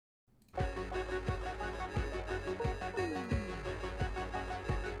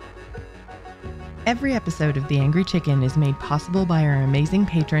Every episode of The Angry Chicken is made possible by our amazing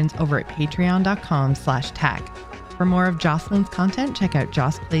patrons over at patreon.com/tack. For more of Jocelyn's content, check out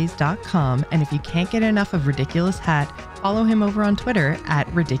jossplays.com. And if you can't get enough of Ridiculous Hat, follow him over on Twitter at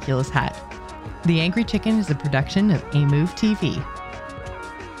RidiculousHat. The Angry Chicken is a production of A Move TV.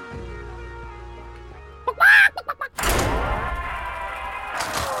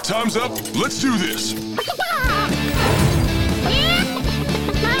 Time's up. Let's do this.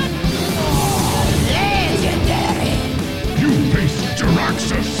 Legendary! You face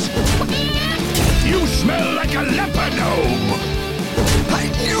Jaraxxus. You smell like a leper gnome. I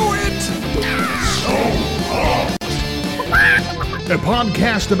knew it. So hot. A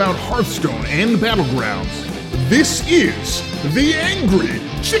podcast about Hearthstone and Battlegrounds. This is The Angry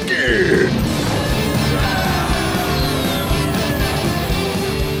Chicken.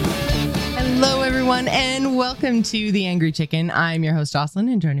 Hello, everyone, and welcome to The Angry Chicken. I'm your host, Jocelyn,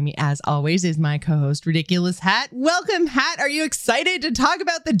 and joining me, as always, is my co-host, RidiculousHat. Welcome, Hat. Are you excited to talk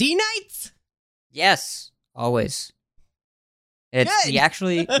about the D-Knights? Yes, always. We Good.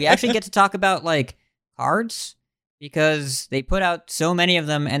 actually get to talk about like cards because they put out so many of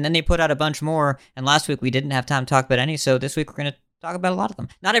them, and then they put out a bunch more. And last week we didn't have time to talk about any, so this week we're going to talk about a lot of them.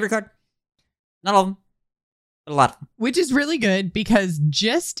 Not every card, not all of them, but a lot of them. Which is really good because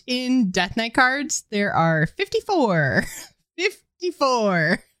just in Death Knight cards, there are 54.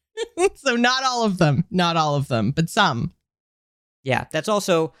 54. So not all of them, but some. Yeah, that's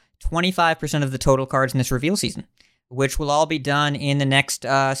also 25% of the total cards in this reveal season, which will all be done in the next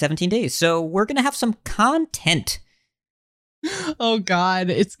 17 days. So we're going to have some content. Oh,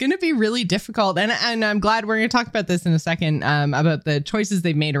 God, it's going to be really difficult. And I'm glad we're going to talk about this in a second, about the choices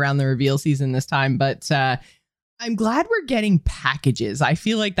they've made around the reveal season this time. But I'm glad we're getting packages. I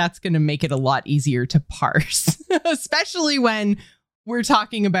feel like that's going to make it a lot easier to parse, especially when we're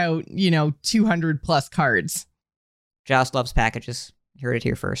talking about, 200 plus cards. Joss loves packages. You heard it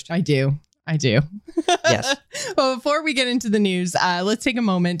here first. I do. Yes. Well, before we get into the news, let's take a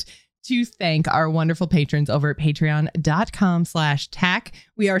moment to thank our wonderful patrons over at patreon.com/tack.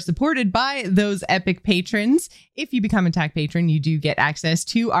 We are supported by those epic patrons. If you become a Tack patron, you do get access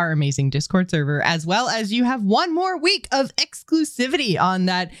to our amazing Discord server, as well as you have one more week of exclusivity on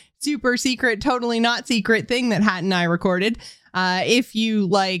that super secret, totally not secret thing that Hat and I recorded. If you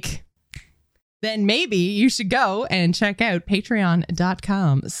like, then maybe you should go and check out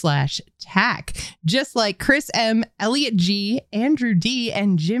patreon.com/tack. Just like Chris M, Elliot G, Andrew D,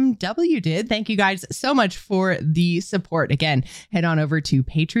 and Jim W did. Thank you guys so much for the support. Again, head on over to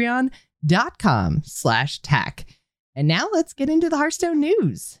patreon.com/tack. And now let's get into the Hearthstone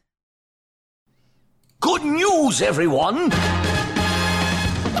news. Good news, everyone!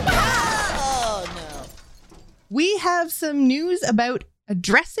 We have some news about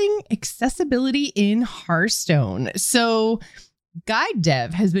addressing accessibility in Hearthstone. So Guide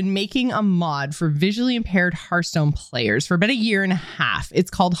Dev has been making a mod for visually impaired Hearthstone players for about a year and a half. It's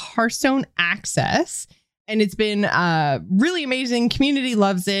called Hearthstone Access, and it's been really amazing. Community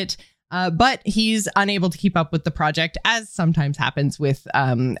loves it, but he's unable to keep up with the project, as sometimes happens with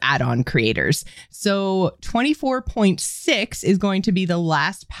add-on creators. So 24.6 is going to be the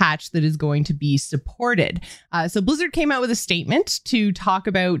last patch that is going to be supported. So Blizzard came out with a statement to talk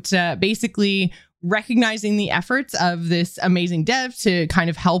about basically recognizing the efforts of this amazing dev to kind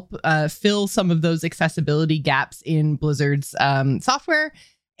of help fill some of those accessibility gaps in Blizzard's software.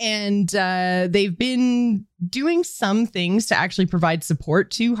 And they've been doing some things to actually provide support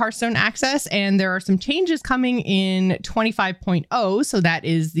to Hearthstone Access. And there are some changes coming in 25.0. So that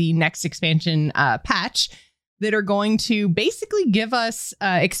is the next expansion patch that are going to basically give us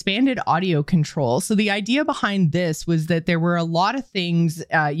expanded audio control. So the idea behind this was that there were a lot of things.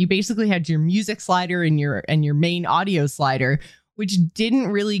 You basically had your music slider and your main audio slider, which didn't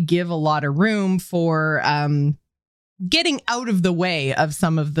really give a lot of room for getting out of the way of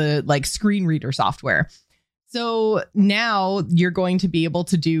some of the like screen reader software. So now you're going to be able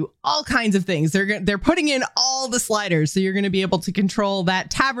to do all kinds of things. They're putting in all the sliders. So you're going to be able to control that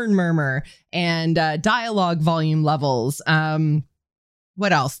tavern murmur and dialogue volume levels.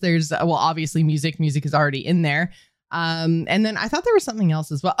 What else? There's, obviously music. Music is already in there. And then I thought there was something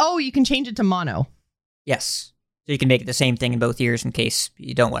else as well. Oh, you can change it to mono. Yes. So you can make it the same thing in both ears in case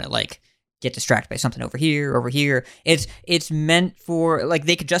you don't want to like get distracted by something over here. It's meant for, like,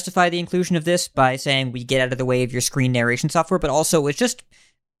 they could justify the inclusion of this by saying we get out of the way of your screen narration software, but also it's just,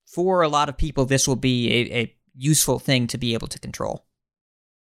 for a lot of people, this will be a useful thing to be able to control.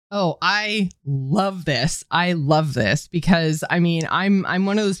 Oh, I love this. Because, I mean, I'm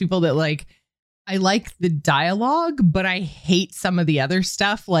one of those people that, like, I like the dialogue, but I hate some of the other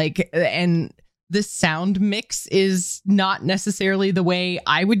stuff. Like, and the sound mix is not necessarily the way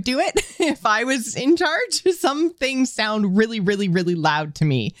I would do it if I was in charge. Some things sound really, really, really loud to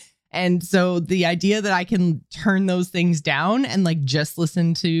me. And so the idea that I can turn those things down and like just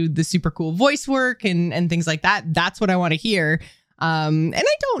listen to the super cool voice work and things like that, that's what I want to hear. And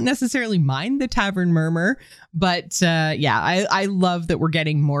I don't necessarily mind the tavern murmur, but I love that we're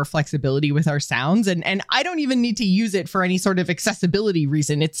getting more flexibility with our sounds, and I don't even need to use it for any sort of accessibility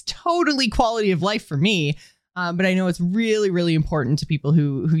reason. It's totally quality of life for me. But I know it's really, really important to people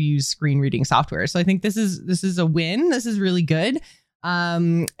who use screen reading software. So I think this is a win. This is really good.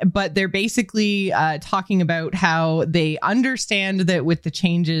 But they're basically talking about how they understand that with the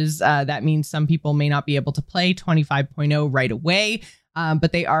changes, that means some people may not be able to play 25.0 right away,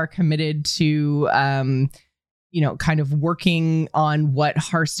 but they are committed to, kind of working on what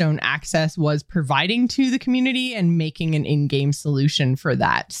Hearthstone Access was providing to the community and making an in-game solution for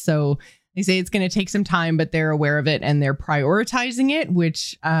that. So they say it's going to take some time, but they're aware of it and they're prioritizing it,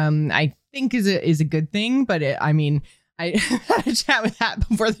 which I think is a good thing. But I had a chat with Hat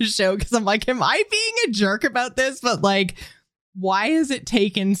before the show because I'm like, am I being a jerk about this? But like, why has it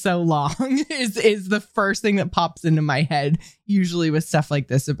taken so long is the first thing that pops into my head usually with stuff like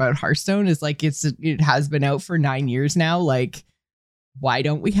this about Hearthstone. Is like, it has been out for 9 years now. Like, why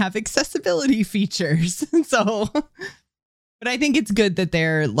don't we have accessibility features? So, but I think it's good that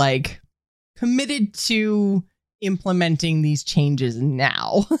they're like committed to implementing these changes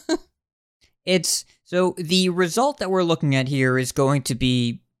now. So the result that we're looking at here is going to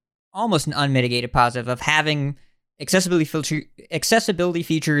be almost an unmitigated positive of having accessibility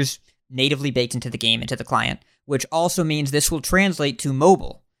features natively baked into the game, into the client, which also means this will translate to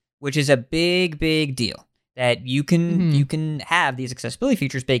mobile, which is a big, big deal, that you can have these accessibility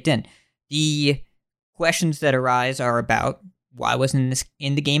features baked in. The questions that arise are about why wasn't this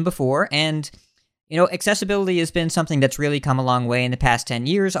in the game before? And accessibility has been something that's really come a long way in the past 10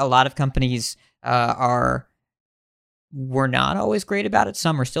 years. A lot of companies were not always great about it.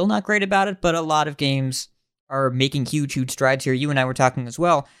 Some are still not great about it, but a lot of games are making huge, huge strides here. You and I were talking as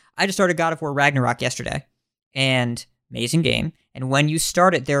well. I just started God of War Ragnarok yesterday, and amazing game. And when you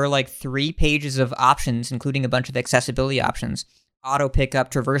start it, there are like 3 pages of options, including a bunch of accessibility options. Auto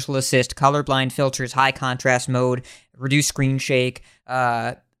pickup, traversal assist, colorblind filters, high contrast mode, reduce screen shake,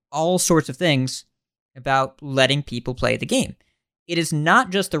 all sorts of things about letting people play the game. It is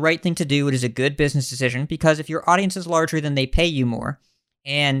not just the right thing to do, it is a good business decision, because if your audience is larger, then they pay you more.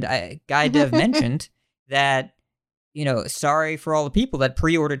 And Guy Dev mentioned that, sorry for all the people that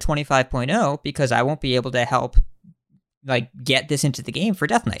pre-ordered 25.0, because I won't be able to help get this into the game for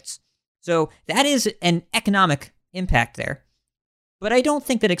Death Knights. So that is an economic impact there. But I don't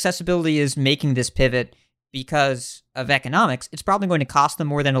think that accessibility is making this pivot because of economics. It's probably going to cost them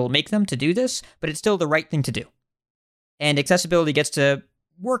more than it'll make them to do this, but it's still the right thing to do. And accessibility gets to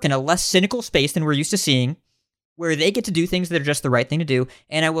work in a less cynical space than we're used to seeing, where they get to do things that are just the right thing to do.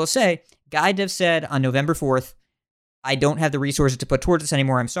 And I will say, Guy Dev said on November 4th, I don't have the resources to put towards this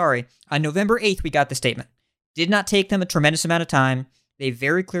anymore, I'm sorry. On November 8th, we got the statement. Did not take them a tremendous amount of time. They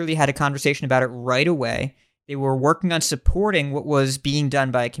very clearly had a conversation about it right away. They were working on supporting what was being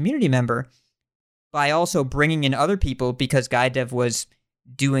done by a community member by also bringing in other people, because Guy Dev was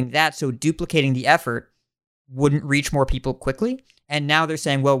doing that, so duplicating the effort wouldn't reach more people quickly. And now they're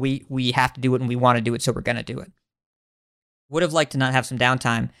saying, well, we have to do it and we want to do it, so we're going to do it. Would have liked to not have some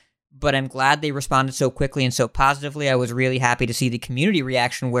downtime, but I'm glad they responded so quickly and so positively. I was really happy to see the community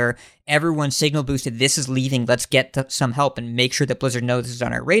reaction where everyone signal boosted, this is leaving, let's get some help and make sure that Blizzard knows this is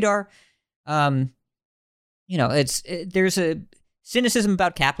on our radar. There's a cynicism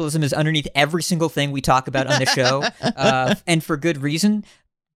about capitalism is underneath every single thing we talk about on the show, and for good reason.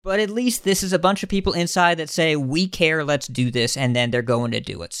 But at least this is a bunch of people inside that say, we care, let's do this, and then they're going to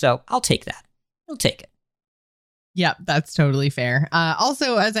do it. So I'll take that. I'll take it. Yep, that's totally fair.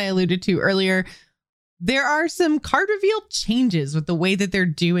 Also, as I alluded to earlier, there are some card reveal changes with the way that they're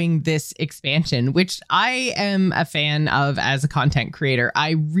doing this expansion, which I am a fan of as a content creator.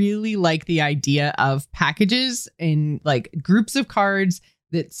 I really like the idea of packages in groups of cards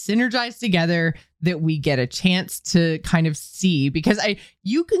that synergize together that we get a chance to kind of see, because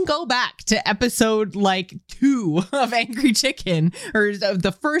you can go back to episode 2 of Angry Chicken, or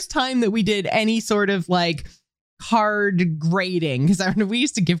the first time that we did any sort of card grading, because we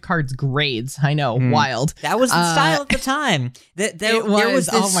used to give cards grades. I know, wild. That was the style at the time. There was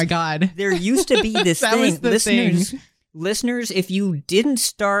this, oh my god, there used to be this thing. Listeners, if you didn't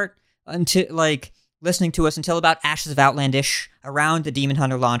start until listening to us until about Ashes of Outlandish, around the Demon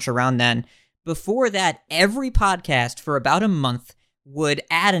Hunter launch, around then, before that, every podcast for about a month would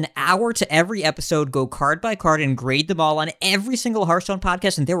add an hour to every episode, go card by card, and grade them all on every single Hearthstone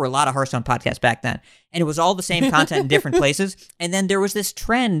podcast. And there were a lot of Hearthstone podcasts back then. And it was all the same content in different places. And then there was this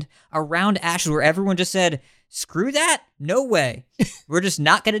trend around Ashes where everyone just said, screw that? No way. We're just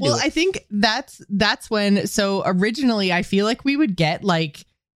not going to do it. Well, I think that's when, so originally I feel like we would get like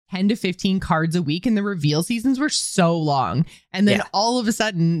 10 to 15 cards a week, and the reveal seasons were so long. And then all of a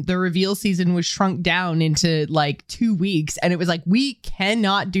sudden the reveal season was shrunk down into like 2 weeks. And it was like, we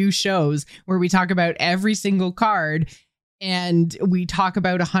cannot do shows where we talk about every single card and we talk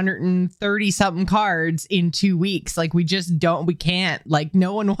about 130 something cards in 2 weeks. Like we can't, like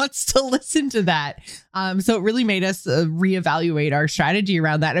no one wants to listen to that. So it really made us reevaluate our strategy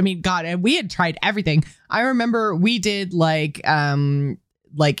around that. I mean, God, and we had tried everything. I remember we did like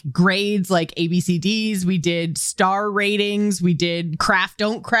grades, like ABCDs. We did star ratings. We did craft,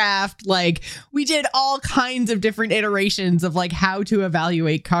 don't craft. Like we did all kinds of different iterations of like how to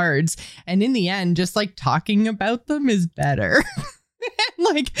evaluate cards. And in the end, just like talking about them is better.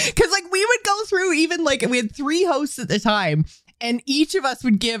 Like, cause like we would go through, even like we had 3 hosts at the time and each of us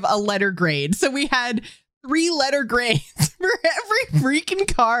would give a letter grade. So we had 3 letter grades for every freaking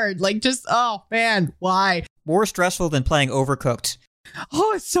card. Like just, oh man, why? More stressful than playing Overcooked.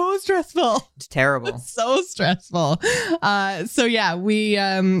 Oh, it's so stressful. It's terrible. It's so stressful. So yeah, we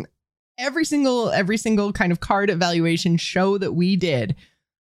every single kind of card evaluation show that we did,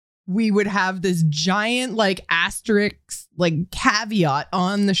 we would have this giant like asterisk like caveat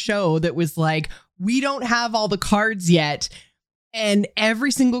on the show that was like, we don't have all the cards yet. And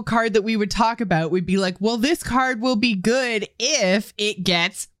every single card that we would talk about would be like, well, this card will be good if it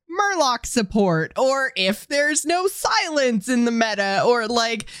gets Murloc support, or if there's no silence in the meta, or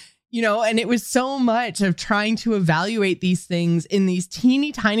like, you know, and it was so much of trying to evaluate these things in these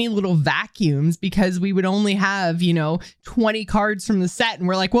teeny tiny little vacuums, because we would only have, you know, 20 cards from the set. And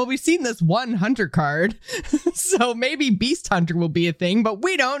we're like, well, we've seen this one hunter card. So maybe Beast Hunter will be a thing, but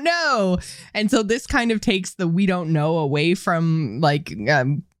we don't know. And so this kind of takes the we don't know away from like,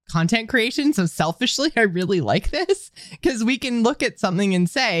 content creation. So selfishly, I really like this because we can look at something and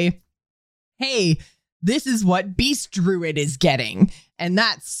say, hey, this is what Beast Druid is getting. And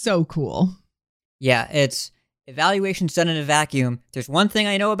that's so cool. Yeah, it's evaluations done in a vacuum. There's one thing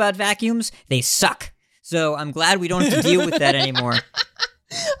I know about vacuums. They suck. So I'm glad we don't have to deal with that anymore.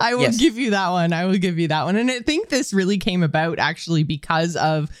 I will give you that one. I will give you that one. And I think this really came about actually because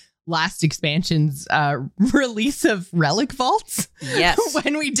of last expansion's release of relic vaults. Yes.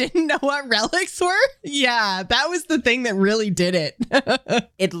 When we didn't know what relics were. Yeah, that was the thing that really did it.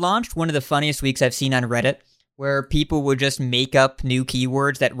 It launched one of the funniest weeks I've seen on Reddit, where people would just make up new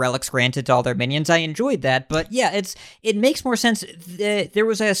keywords that relics granted to all their minions. I enjoyed that, but yeah, it makes more sense. There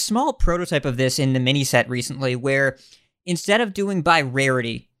was a small prototype of this in the mini set recently, where instead of doing by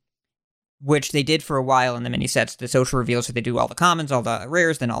rarity, which they did for a while in the mini sets, the social reveals, so they do all the commons, all the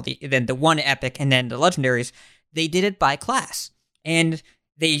rares, then the one epic, and then the legendaries. They did it by class, and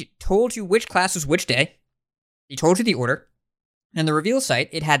they told you which class was which day. They told you the order, and the reveal site,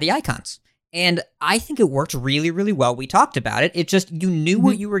 it had the icons. And I think it worked really, really well. We talked about it. It just, you knew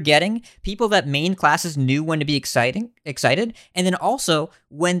what you were getting. People that main classes knew when to be excited. And then also,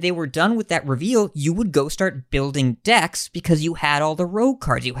 when they were done with that reveal, you would go start building decks because you had all the rogue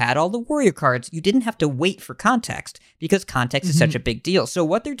cards. You had all the warrior cards. You didn't have to wait for context because context is such a big deal. So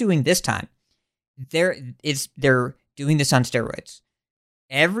what they're doing this time, they're doing this on steroids.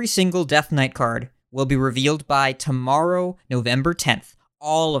 Every single Death Knight card will be revealed by tomorrow, November 10th.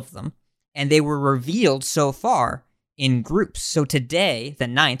 All of them. And they were revealed so far in groups. So today, the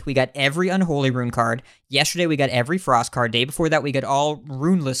 9th, we got every Unholy Rune card. Yesterday, we got every Frost card. Day before that, we got all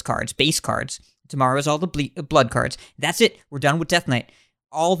Runeless cards, base cards. Tomorrow's all the Blood cards. That's it. We're done with Death Knight.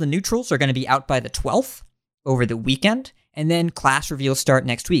 All the neutrals are going to be out by the 12th over the weekend. And then class reveals start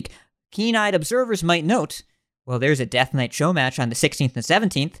next week. Keen-eyed observers might note, well, there's a Death Knight show match on the 16th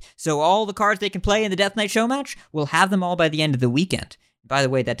and 17th. So all the cards they can play in the Death Knight show match, we'll have them all by the end of the weekend. By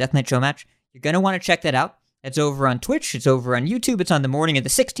the way, that Death Knight show match, you're going to want to check that out. It's over on Twitch. It's over on YouTube. It's on the morning of the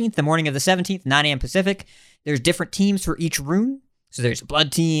 16th, the morning of the 17th, 9 a.m. Pacific. There's different teams for each rune. So there's a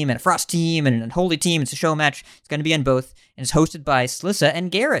Blood team and a Frost team and an Unholy team. It's a show match. It's going to be on both. And it's hosted by Slissa and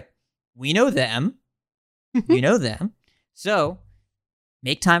Garrett. We know them. You know them. So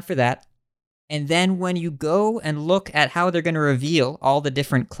make time for that. And then when you go and look at how they're going to reveal all the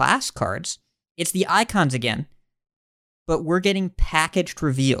different class cards, it's the icons again. But we're getting packaged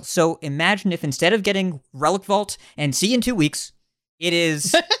reveals. So imagine if instead of getting Relic Vault and see in 2 weeks, it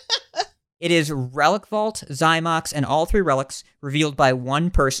is Relic Vault, Zymox, and all 3 relics revealed by one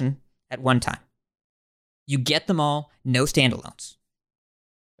person at one time. You get them all, no standalones.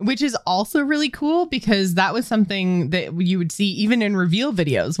 which is also really cool because that was something that you would see even in reveal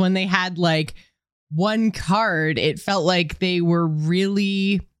videos when they had like one card. It felt like they were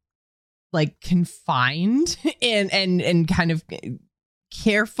really like confined and kind of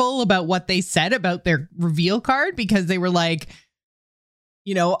careful about what they said about their reveal card, because they were like,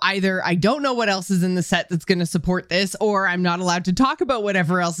 you know, either I don't know what else is in the set that's going to support this, or I'm not allowed to talk about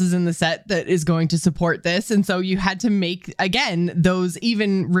whatever else is in the set that is going to support this. And so you had to make, again, those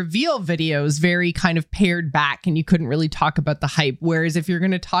even reveal videos very kind of pared back, and you couldn't really talk about the hype. Whereas if you're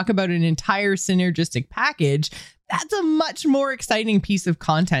going to talk about an entire synergistic package, that's a much more exciting piece of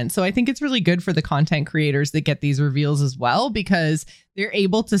content. So I think it's really good for the content creators that get these reveals as well, because they're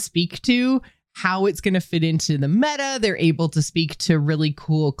able to speak to how it's going to fit into the meta. They're able to speak to really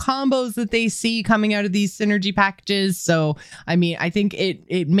cool combos that they see coming out of these synergy packages. So, I mean, I think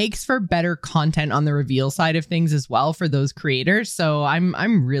it makes for better content on the reveal side of things as well for those creators. So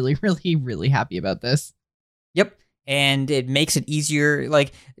I'm really, really, really happy about this. Yep. And it makes it easier.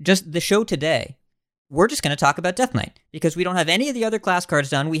 Like, just the show today, we're just going to talk about Death Knight because we don't have any of the other class cards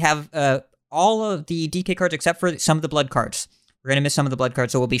done. We have all of the DK cards except for some of the blood cards. We're going to miss some of the blood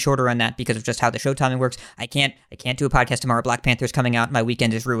cards, so we'll be shorter on that because of just how the show timing works. I can't do a podcast tomorrow. Black Panther's coming out. My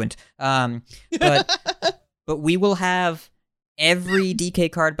weekend is ruined. But we will have every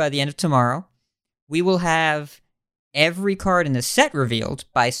DK card by the end of tomorrow. We will have every card in the set revealed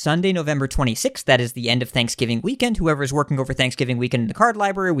by Sunday, November 26th. That is the end of Thanksgiving weekend. Whoever is working over Thanksgiving weekend in the card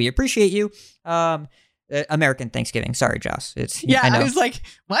library, we appreciate you. American Thanksgiving. Sorry, Joss. I was like,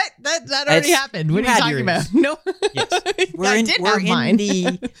 what? That already happened. What are you talking about? No. Yes.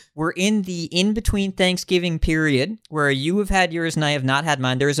 We're in the in-between Thanksgiving period where you have had yours and I have not had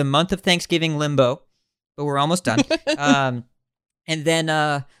mine. There is a month of Thanksgiving limbo, but we're almost done. And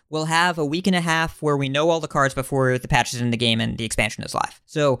then we'll have a week and a half where we know all the cards before the patch is in the game and the expansion is live.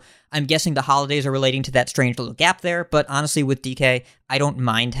 So I'm guessing the holidays are relating to that strange little gap there. But honestly, with DK, I don't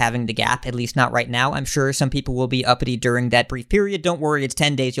mind having the gap, at least not right now. I'm sure some people will be uppity during that brief period. Don't worry, it's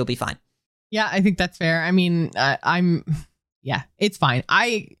 10 days. You'll be fine. Yeah, I think that's fair. I mean, it's fine.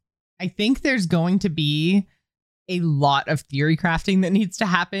 I think there's going to be a lot of theory crafting that needs to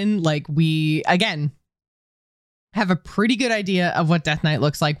happen. Like, we, again, have a pretty good idea of what Death Knight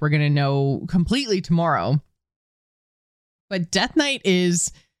looks like. We're going to know completely tomorrow. But Death Knight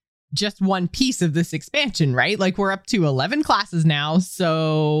is just one piece of this expansion, right? Like, we're up to 11 classes now.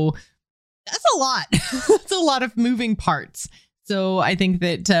 So that's a lot. That's a lot of moving parts. So I think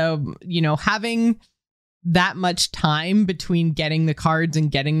that, having that much time between getting the cards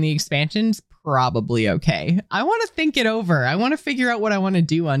and getting the expansions, probably okay. I want to think it over. I want to figure out what I want to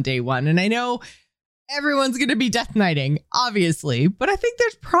do on day one. And I know everyone's going to be Death Knighting, obviously, but I think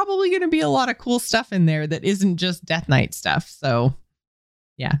there's probably going to be a lot of cool stuff in there that isn't just Death Knight stuff. So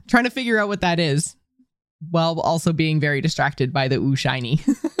yeah, trying to figure out what that is while also being very distracted by the ooh shiny.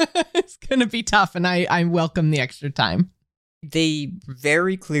 It's going to be tough, and I welcome the extra time. They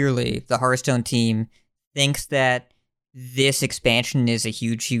very clearly, the Hearthstone team, thinks that this expansion is a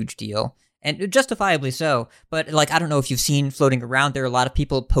huge, huge deal. And justifiably so. But, like, I don't know if you've seen floating around, there are a lot of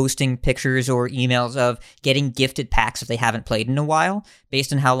people posting pictures or emails of getting gifted packs if they haven't played in a while,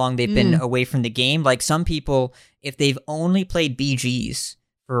 based on how long they've been away from the game. Like, some people, if they've only played BGs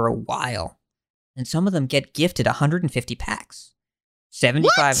for a while, and some of them get gifted 150 packs.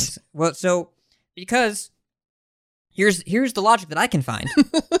 75. What? Well, so, because here's the logic that I can find.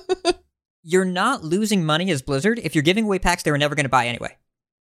 You're not losing money as Blizzard if you're giving away packs they were never going to buy anyway.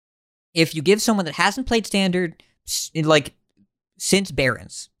 If you give someone that hasn't played Standard, like, since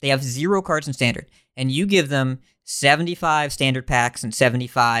Barons, they have 0 cards in Standard, and you give them 75 Standard packs and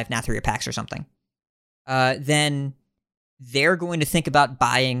 75 Nathria packs or something, then they're going to think about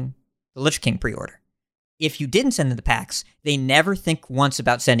buying the Lich King pre-order. If you didn't send them the packs, they never think once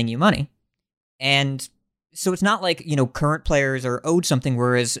about sending you money. And so it's not like, current players are owed something,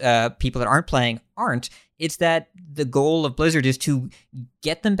 whereas people that aren't playing aren't. It's that the goal of Blizzard is to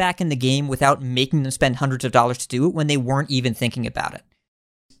get them back in the game without making them spend hundreds of dollars to do it when they weren't even thinking about it.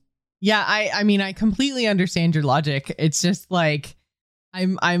 Yeah, I mean, I completely understand your logic. It's just like,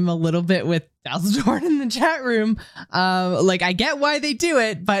 I'm a little bit with Dalsdorn in the chat room. Like, I get why they do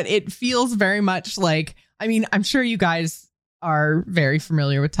it, but it feels very much like, I mean, I'm sure you guys are very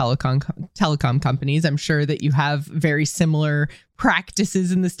familiar with telecom companies. I'm sure that you have very similar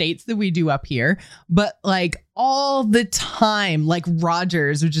practices in the States that we do up here, but like all the time, like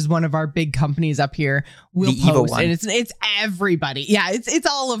Rogers, which is one of our big companies up here, will post, and it's everybody. Yeah, it's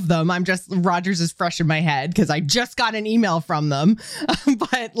all of them. Rogers is fresh in my head because I just got an email from them,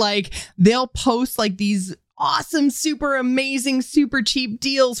 but like they'll post like these awesome, super amazing, super cheap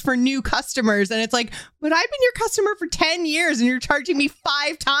deals for new customers. And it's like, but I've been your customer for 10 years and you're charging me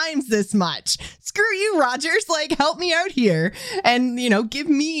 5 times this much. Screw you, Rogers. Like, help me out here and, give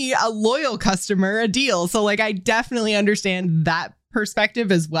me a loyal customer a deal. So like, I definitely understand that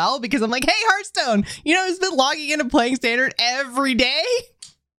perspective as well, because I'm like, hey, Hearthstone, who's been logging into playing standard every day?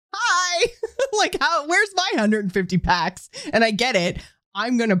 Hi. Like, where's my 150 packs? And I get it.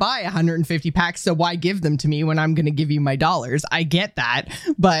 I'm going to buy 150 packs, so why give them to me when I'm going to give you my dollars? I get that,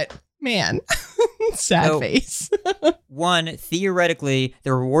 but man, sad face. One, theoretically,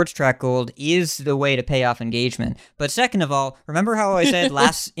 the rewards track gold is the way to pay off engagement. But second of all, remember how I said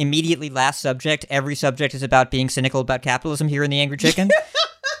last subject, every subject is about being cynical about capitalism here in the Angry Chicken?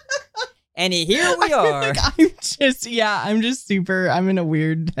 And here we are. I'm in a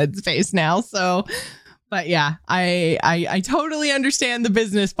weird headspace now, so... But yeah, I totally understand the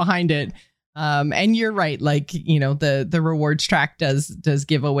business behind it. And you're right. Like, the rewards track does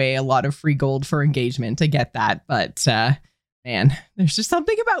give away a lot of free gold for engagement. I get that. But man, there's just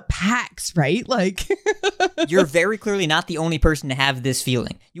something about packs, right? Like, you're very clearly not the only person to have this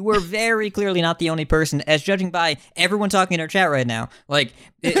feeling. You are very clearly not the only person, as judging by everyone talking in our chat right now. Like,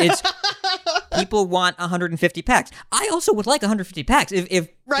 it's people want 150 packs. I also would like 150 packs. If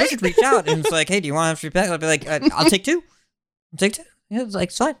Blizzard reached out and it's like, hey, do you want 150 packs? I'd be like, I'll take 2. Yeah, it's like,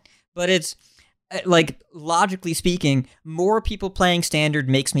 it's fine. But it's like, logically speaking, more people playing standard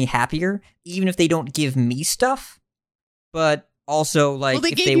makes me happier, even if they don't give me stuff. But also, like, well,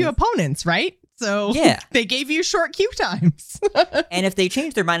 they gave you opponents, right? So yeah, they gave you short queue times. And if they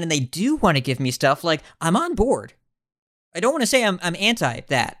change their mind and they do want to give me stuff, like, I'm on board. I don't want to say I'm anti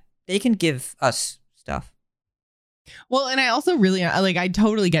that. They can give us stuff. Well, and I also really I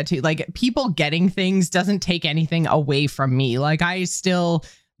totally get to, like, people getting things doesn't take anything away from me. Like, I still.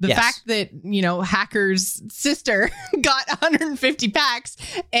 The fact that, Hacker's sister got 150 packs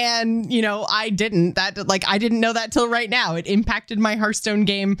and, I didn't, I didn't know that till right now. It impacted my Hearthstone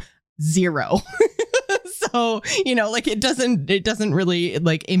game 0. So, it doesn't really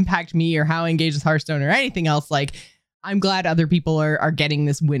impact me or how I engage with Hearthstone or anything else. Like, I'm glad other people are getting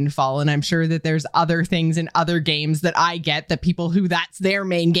this windfall, and I'm sure that there's other things in other games that I get that people who that's their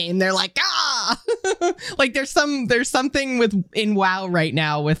main game, they're like, like there's something in WoW right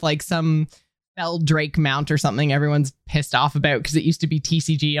now with like some Fell Drake mount or something everyone's pissed off about because it used to be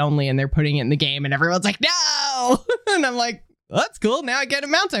TCG only and they're putting it in the game and everyone's like, no. And I'm like, well, that's cool. Now I get a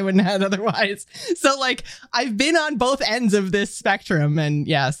mount I wouldn't have otherwise. So like, I've been on both ends of this spectrum, and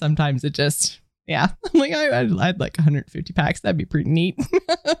yeah, sometimes it just. Yeah, I'm like, I'd like 150 packs. That'd be pretty neat.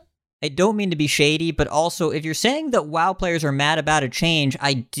 I don't mean to be shady, but also, if you're saying that WoW players are mad about a change,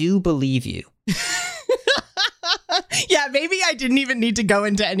 I do believe you. Yeah, maybe I didn't even need to go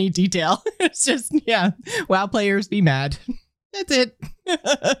into any detail. It's just, yeah, WoW players be mad. That's it.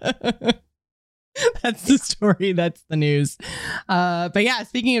 That's the story. That's the news. But yeah,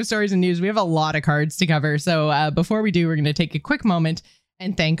 speaking of stories and news, we have a lot of cards to cover. So before we do, we're going to take a quick moment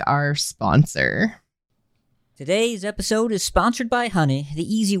and thank our sponsor. Today's episode is sponsored by Honey, the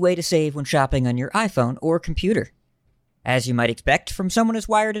easy way to save when shopping on your iPhone or computer. As you might expect from someone as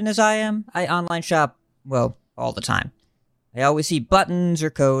wired in as I am, I online shop, well, all the time. I always see buttons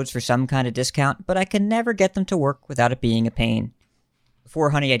or codes for some kind of discount, but I can never get them to work without it being a pain. Before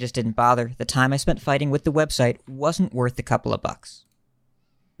Honey, I just didn't bother. The time I spent fighting with the website wasn't worth a couple of bucks.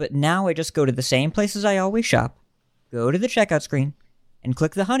 But now I just go to the same places I always shop, go to the checkout screen, and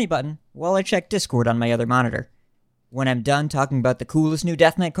click the Honey button while I check Discord on my other monitor. When I'm done talking about the coolest new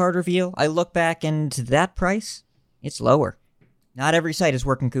Death Knight card reveal, I look back and that price, it's lower. Not every site is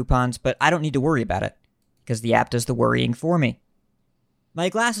working coupons, but I don't need to worry about it, because the app does the worrying for me. My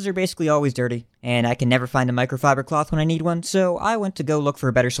glasses are basically always dirty, and I can never find a microfiber cloth when I need one, so I went to go look for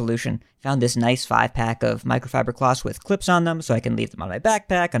a better solution. Found this nice 5-pack of microfiber cloths with clips on them, so I can leave them on my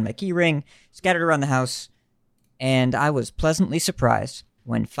backpack, on my keyring, scattered around the house. And I was pleasantly surprised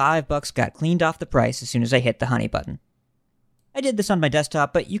when $5 got cleaned off the price as soon as I hit the Honey button. I did this on my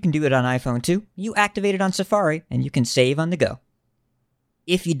desktop, but you can do it on iPhone too. You activate it on Safari, and you can save on the go.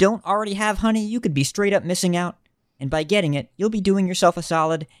 If you don't already have Honey, you could be straight up missing out, and by getting it, you'll be doing yourself a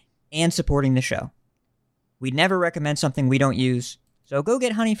solid and supporting the show. We'd never recommend something we don't use, so go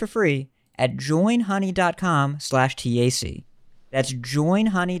get Honey for free at joinhoney.com/TAC. That's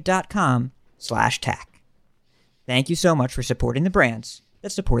joinhoney.com/TAC. Thank you so much for supporting the brands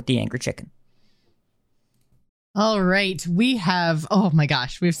that support the Angry Chicken. All right, we have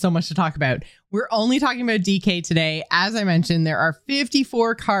so much to talk about. We're only talking about DK today. As I mentioned, there are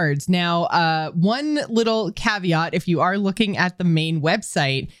 54 cards. Now, one little caveat, if you are looking at the main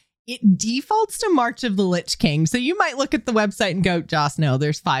website, it defaults to March of the Lich King. So you might look at the website and go, Joss, no,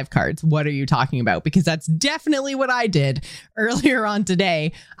 there's 5 cards. What are you talking about? Because that's definitely what I did earlier on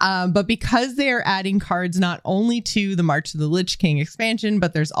today. But because they are adding cards not only to the March of the Lich King expansion,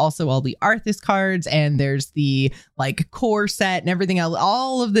 but there's also all the Arthas cards and there's the like core set and everything else.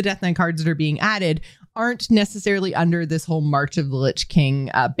 All of the Death Knight cards that are being added aren't necessarily under this whole March of the Lich King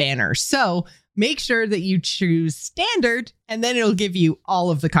banner. So make sure that you choose standard and then it'll give you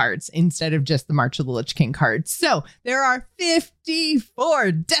all of the cards instead of just the March of the Lich King cards. So there are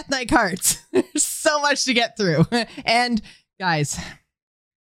 54 Death Knight cards. There's so much to get through. And guys,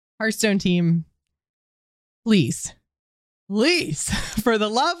 Hearthstone team, please, for the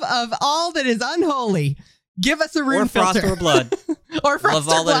love of all that is unholy, give us a rune filter. Or frost or blood. Or frost Love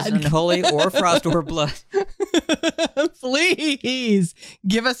or all blood. that is unholy or frost or blood. Please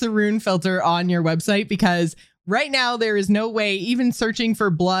give us a rune filter on your website, because right now there is no way even searching for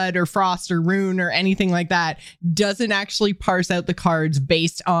blood or frost or rune or anything like that doesn't actually parse out the cards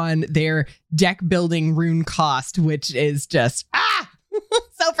based on their deck building rune cost, which is just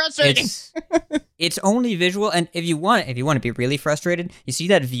so frustrating. It's only visual, and if you want to be really frustrated, you see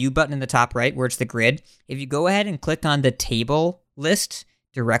that view button in the top right where it's the grid. If you go ahead and click on the table list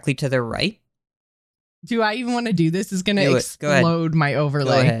directly to the right. Do I even want to do this? It's going to explode my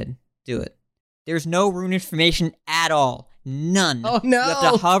overlay. Go ahead. Do it. There's no rune information at all. None. Oh, no. You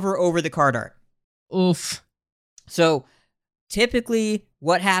have to hover over the card art. Oof. So typically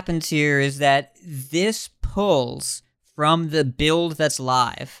what happens here is that this pulls from the build that's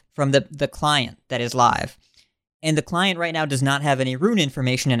live, from the client that is live. And the client right now does not have any rune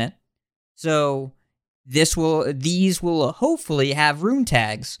information in it. So these will hopefully have rune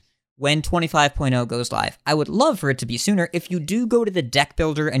tags when 25.0 goes live. I would love for it to be sooner. If you do go to the deck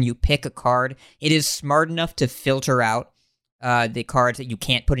builder and you pick a card, it is smart enough to filter out the cards that you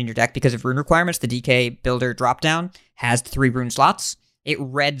can't put in your deck because of rune requirements. The DK builder dropdown has 3 rune slots. It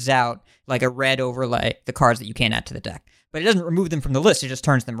reds out, like a red overlay, the cards that you can't add to the deck. But it doesn't remove them from the list, it just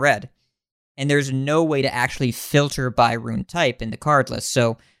turns them red. And there's no way to actually filter by rune type in the card list.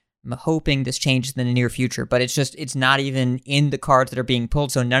 So I'm hoping this changes in the near future, but it's not even in the cards that are being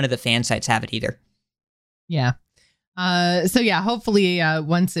pulled, so none of the fan sites have it either. Yeah. Hopefully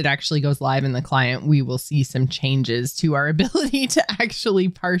once it actually goes live in the client, we will see some changes to our ability to actually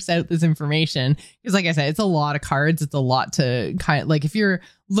parse out this information. Because like I said, it's a lot of cards. It's a lot to kind of like, if you're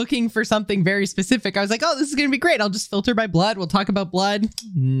looking for something very specific, I was like, oh, this is going to be great. I'll just filter by blood. We'll talk about blood.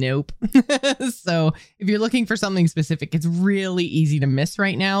 Nope. So if you're looking for something specific, it's really easy to miss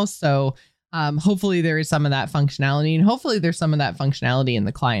right now. So hopefully there is some of that functionality, and hopefully there's some of that functionality in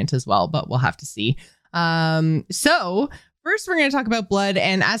the client as well, but we'll have to see. So first we're going to talk about blood,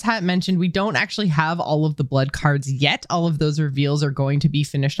 and as Hat mentioned, we don't actually have all of the blood cards yet. All of those reveals are going to be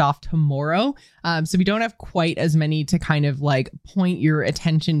finished off tomorrow. So we don't have quite as many to kind of like point your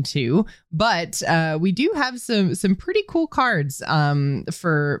attention to, but we do have some pretty cool cards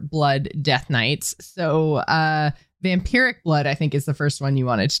for blood Death Knights. So Vampiric Blood, I think, is the first one you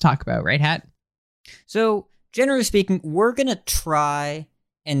wanted to talk about, right, Hat? So generally speaking, we're going to try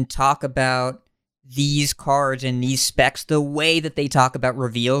and talk about these cards and these specs the way that they talk about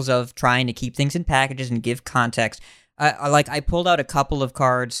reveals, of trying to keep things in packages and give context. I pulled out a couple of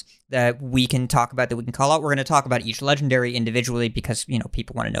cards that we can talk about, that we can call out. We're going to talk about each legendary individually because,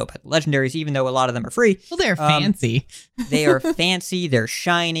 people want to know about the legendaries, even though a lot of them are free. Well, they're fancy. They are fancy, they're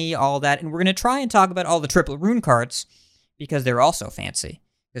shiny, all that. And we're going to try and talk about all the triple rune cards because they're also fancy.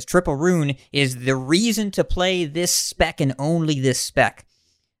 Because triple rune is the reason to play this spec and only this spec.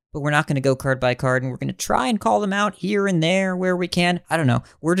 But we're not going to go card by card, and we're going to try and call them out here and there where we can. I don't know.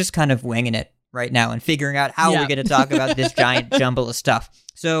 We're just kind of winging it right now and figuring out how we're going to talk about this giant jumble of stuff.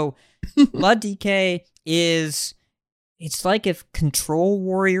 So Blood DK it's like if Control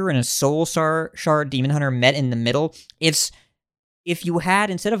Warrior and a Soul Shard Demon Hunter met in the middle. It's if you had,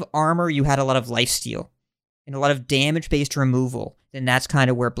 instead of armor, you had a lot of lifesteal and a lot of damage-based removal, then that's kind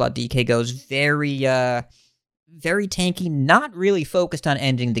of where Blood DK goes. Very tanky, not really focused on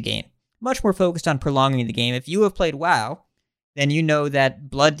ending the game. Much more focused on prolonging the game. If you have played WoW, then you know that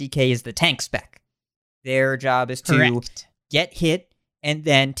Blood DK is the tank spec. Their job is to get hit and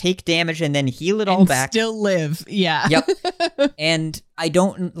then take damage and then heal it all back. Still live, yeah. Yep. And I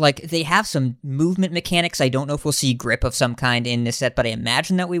don't, they have some movement mechanics. I don't know if we'll see grip of some kind in this set, but I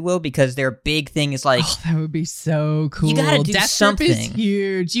imagine that we will, because their big thing is that would be so cool. You gotta do death something. Grip is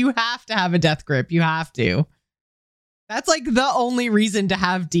huge. You have to have a death grip. You have to. That's the only reason to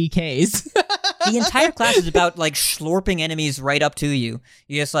have DKs. The entire class is about slurping enemies right up to you.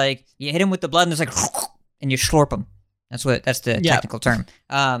 You just you hit them with the blood and it's and you slurp them. That's the technical term.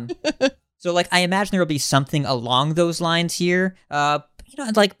 So like I imagine there will be something along those lines here.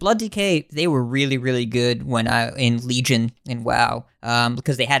 Like Blood Decay, they were really, really good when in Legion in WoW,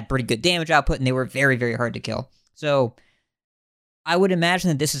 because they had pretty good damage output and they were very, very hard to kill. So I would imagine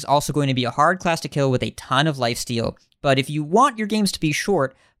that this is also going to be a hard class to kill with a ton of lifesteal. But if you want your games to be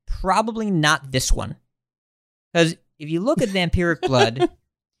short, probably not this one. Because if you look at Vampiric Blood,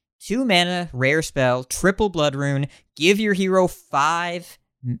 2 mana, rare spell, triple blood rune, give your hero 5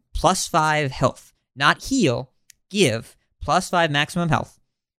 plus 5 health. Not heal, give plus 5 maximum health.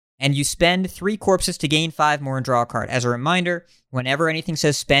 And you spend 3 corpses to gain 5 more and draw a card. As a reminder, whenever anything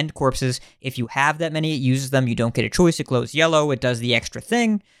says spend corpses, if you have that many, it uses them. You don't get a choice. It glows yellow. It does the extra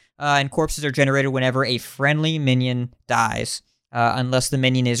thing. And corpses are generated whenever a friendly minion dies. Unless the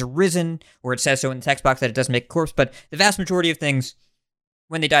minion is risen, or it says so in the text box that it doesn't make a corpse. But the vast majority of things,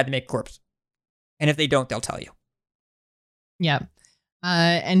 when they die, they make a corpse. And if they don't, they'll tell you. Yeah.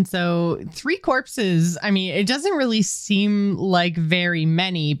 And so 3 corpses, I mean, it doesn't really seem like very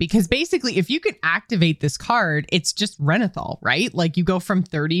many, because basically if you could activate this card, it's just Renathal, right? Like you go from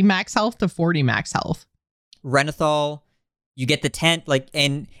 30 max health to 40 max health. Renathal, you get the 10,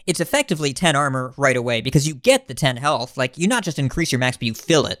 and it's effectively 10 armor right away because you get the 10 health. Like you not just increase your max, but you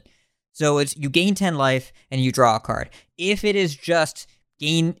fill it. So you gain 10 life and you draw a card. If it was just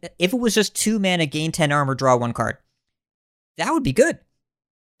 2 mana, gain 10 armor, draw 1 card, that would be good.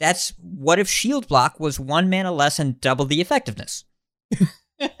 That's what if shield block was 1 mana less and double the effectiveness.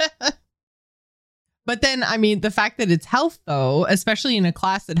 But then, I mean, the fact that it's health, though, especially in a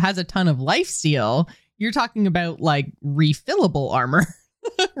class that has a ton of lifesteal, you're talking about like refillable armor,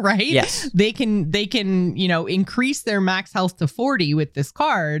 right? Yes. They can, increase their max health to 40 with this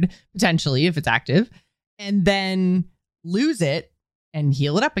card, potentially, if it's active, and then lose it and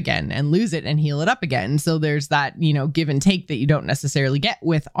heal it up again, and lose it and heal it up again. So there's that, give and take that you don't necessarily get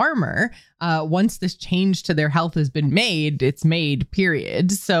with armor. Once this change to their health has been made, it's made,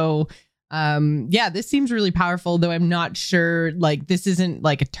 period. So this seems really powerful, though I'm not sure, like, this isn't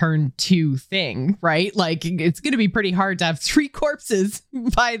like a turn 2 thing, right? Like, it's going to be pretty hard to have 3 corpses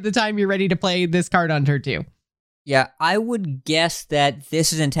by the time you're ready to play this card on turn 2. Yeah, I would guess that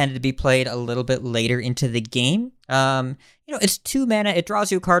this is intended to be played a little bit later into the game. It's 2 mana. It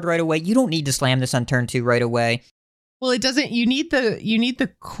draws you a card right away. You don't need to slam this on turn 2 right away. Well, it doesn't. You need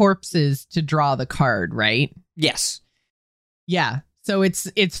the corpses to draw the card, right? Yes. Yeah. So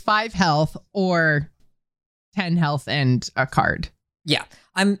it's 5 health or 10 health and a card. Yeah.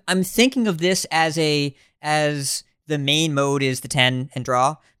 I'm thinking of this as the main mode is the 10 and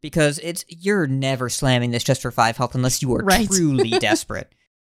draw, because you're never slamming this just for 5 health unless you are truly desperate.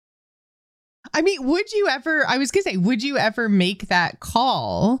 I mean, would you ever make that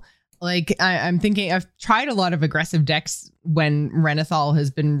call? Like, I'm thinking, I've tried a lot of aggressive decks when Renathal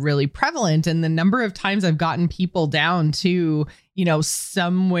has been really prevalent, and the number of times I've gotten people down to,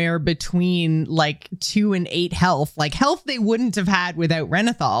 somewhere between like 2 and 8 health, like health they wouldn't have had without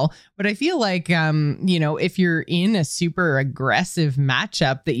Renathal. But I feel like, if you're in a super aggressive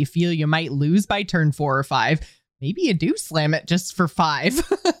matchup that you feel you might lose by turn 4 or 5, maybe you do slam it just for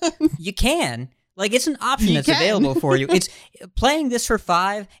 5. You can. Like, it's an option that's available for you. It's playing this for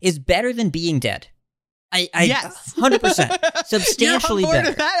 5 is better than being dead. Yes. 100%. Substantially You're on board better.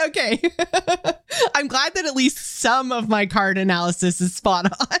 With that? Okay. I'm glad that at least some of my card analysis is spot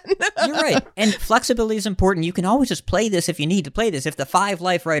on. You're right. And flexibility is important. You can always just play this if you need to play this. If the 5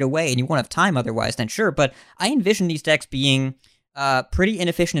 life right away and you won't have time otherwise, then sure. But I envision these decks being pretty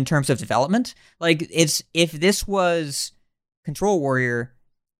inefficient in terms of development. Like, if this was Control Warrior,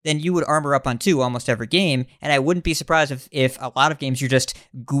 then you would armor up on 2 almost every game, and I wouldn't be surprised if a lot of games you just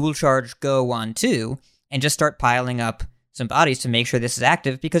Ghoul Charge go on 2 and just start piling up some bodies to make sure this is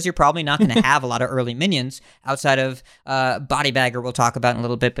active, because you're probably not going to have a lot of early minions outside of Body Bagger we'll talk about in a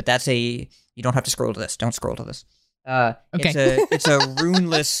little bit, but you don't have to scroll to this. Don't scroll to this. Okay. It's a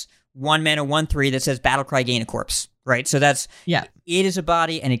runeless 1 mana 1/3 that says Battlecry, gain a corpse, right? So it is a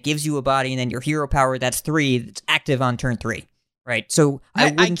body, and it gives you a body, and then your hero power, that's 3, that's active on turn 3. Right, so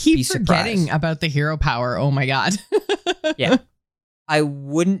I keep forgetting about the hero power. Oh my god. Yeah, I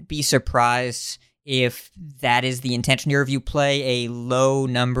wouldn't be surprised if that is the intention here. If you play a low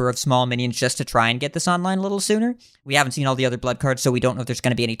number of small minions just to try and get this online a little sooner. We haven't seen all the other blood cards, so we don't know if there's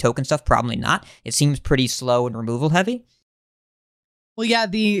going to be any token stuff. Probably not. It seems pretty slow and removal heavy. Well, yeah,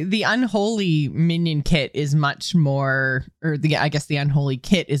 the unholy minion kit is much more, the unholy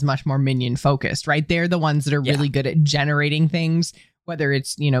kit is much more minion focused, right? They're the ones that are really good at generating things, whether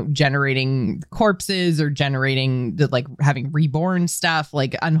it's, generating corpses or generating having reborn stuff.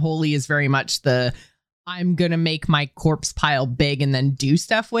 Like, unholy is very much the I'm going to make my corpse pile big and then do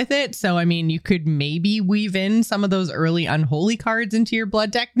stuff with it. So, I mean, you could maybe weave in some of those early unholy cards into your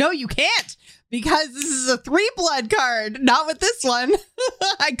blood deck. No, you can't, because this is a 3 blood card. Not with this one.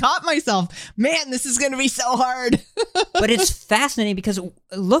 I caught myself. Man, this is going to be so hard. But it's fascinating because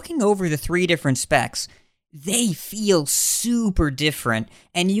looking over the 3 different specs, they feel super different,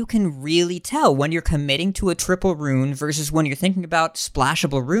 and you can really tell when you're committing to a triple rune versus when you're thinking about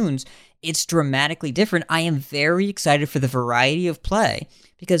splashable runes. It's dramatically different. I am very excited for the variety of play,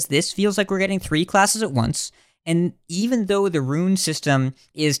 because this feels like we're getting 3 classes at once, and even though the rune system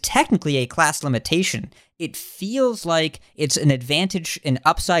is technically a class limitation, it feels like it's an advantage, an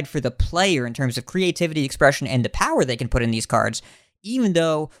upside for the player in terms of creativity, expression, and the power they can put in these cards, even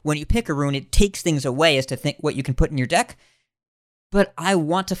though when you pick a rune, it takes things away as to think what you can put in your deck. But I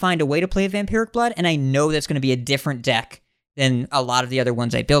want to find a way to play Vampiric Blood, and I know that's going to be a different deck than a lot of the other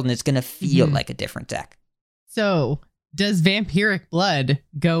ones I build, and it's going to feel like a different deck. So, does Vampiric Blood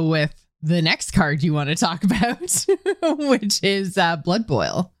go with the next card you want to talk about, which is Blood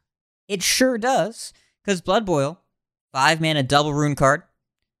Boil? It sure does, because Blood Boil, 5 mana double rune card.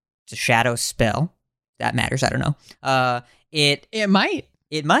 It's a shadow spell. That matters, I don't know. It might.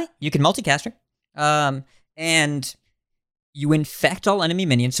 It might. You can multicast her. And you infect all enemy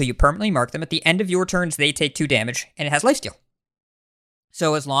minions, so you permanently mark them. At the end of your turns, they take 2 damage, and it has lifesteal.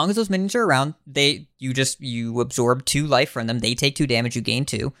 So as long as those minions are around, you absorb 2 life from them. They take 2 damage, you gain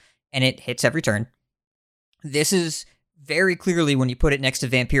 2, and it hits every turn. This is very clearly, when you put it next to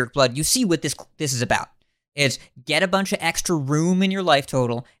Vampiric Blood, you see what this is about. It's get a bunch of extra room in your life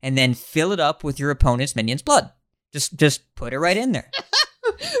total, and then fill it up with your opponent's minion's blood. Just put it right in there.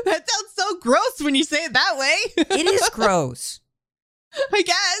 That sounds so gross when you say it that way. It is gross. I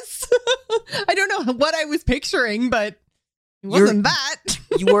guess. I don't know what I was picturing, but it wasn't that.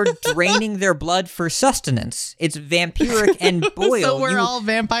 You are draining their blood for sustenance. It's vampiric and boil. So we're all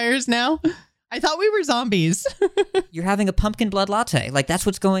vampires now? I thought we were zombies. You're having a pumpkin blood latte. Like, that's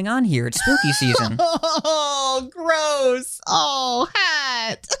what's going on here. It's spooky season. Oh, gross. Oh,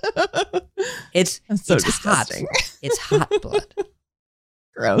 hat. It's so disgusting. Hot. It's hot blood.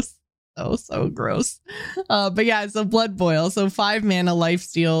 Gross. So gross. But yeah, so Blood Boil. So 5 mana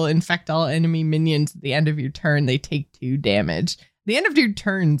lifesteal, infect all enemy minions at the end of your turn. They take 2 damage. The end of your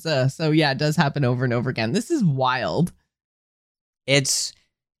turns. So yeah, it does happen over and over again. This is wild. It's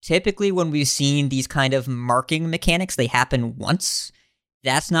typically when we've seen these kind of marking mechanics, they happen once.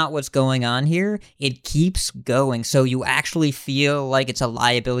 That's not what's going on here. It keeps going. So you actually feel like it's a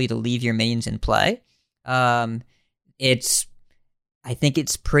liability to leave your minions in play. I think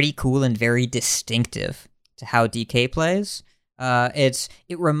it's pretty cool and very distinctive to how DK plays. It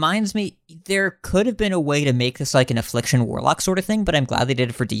reminds me, there could have been a way to make this like an Affliction Warlock sort of thing, but I'm glad they did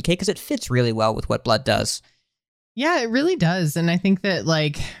it for DK because it fits really well with what Blood does. Yeah, it really does. And I think that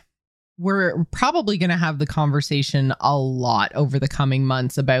we're probably going to have the conversation a lot over the coming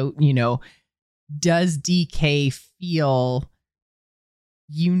months about, does DK feel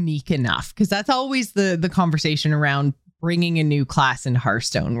unique enough? Because that's always the conversation around bringing a new class in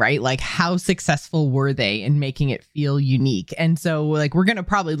Hearthstone, right? Like, how successful were they in making it feel unique? And so we're going to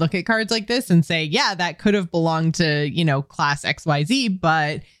probably look at cards like this and say, yeah, that could have belonged to, class XYZ,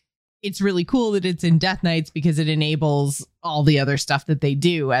 but it's really cool that it's in Death Knights because it enables all the other stuff that they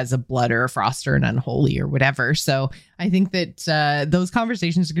do as a Blood or a Frost or an Unholy or whatever. So I think that those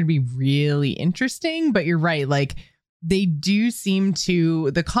conversations are going to be really interesting, but you're right. They do seem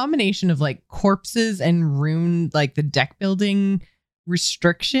to, the combination of corpses and rune, the deck building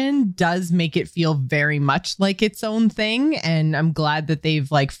restriction does make it feel very much like its own thing. And I'm glad that they've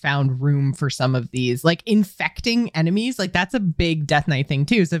found room for some of these, infecting enemies. That's a big Death Knight thing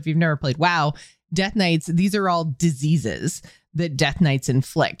too. So if you've never played WoW, Death Knights, these are all diseases that Death Knights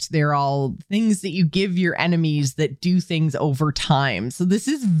inflict. They're all things that you give your enemies that do things over time. So this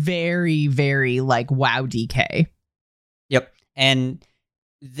is very, very WoW DK. Yep. And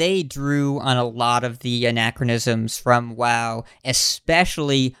they drew on a lot of the anachronisms from WoW,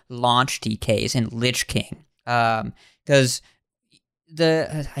 especially launch DKs and Lich King. Because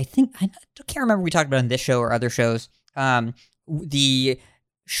I can't remember if we talked about it on this show or other shows, the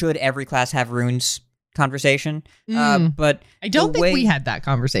should every class have runes conversation. But I don't think we had that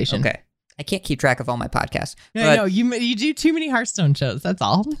conversation. Okay. I can't keep track of all my podcasts. No, you do too many Hearthstone shows. That's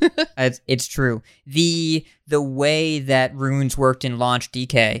all. It's true. The way that runes worked in launch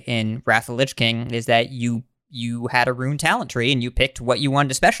DK in Wrath of Lich King is that you had a rune talent tree and you picked what you wanted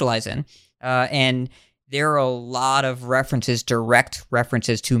to specialize in. And there are a lot of direct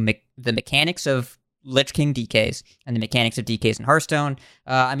references to the mechanics of Lich King DKs and the mechanics of DKs in Hearthstone.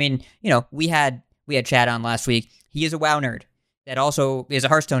 We had we had Chad on last week. He is a WoW nerd that also is a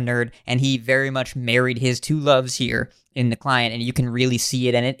Hearthstone nerd, and he very much married his two loves here in the client, and you can really see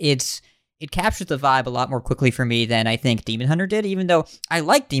it, and it captures the vibe a lot more quickly for me than I think Demon Hunter did, even though I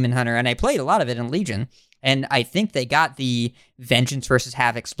like Demon Hunter, and I played a lot of it in Legion, and I think they got the Vengeance versus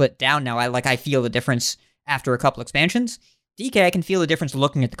Havoc split down now. I feel the difference after a couple expansions. DK, I can feel the difference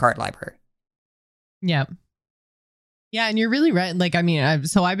looking at the card library. Yeah. Yeah, and you're really right.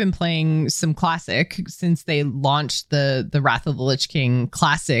 I've been playing some Classic since they launched the Wrath of the Lich King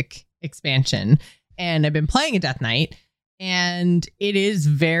Classic expansion, and I've been playing a Death Knight, and it is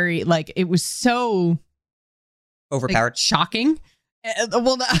very, it was so overpowered, shocking.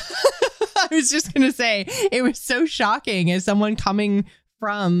 I was just going to say, it was so shocking as someone coming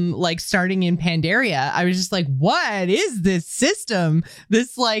from starting in Pandaria. I was just like, what is this system?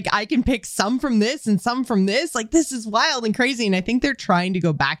 This I can pick some from this and some from this. This is wild and crazy. And I think they're trying to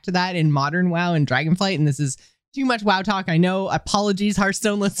go back to that in modern WoW and Dragonflight. And this is too much WoW talk. I know, apologies,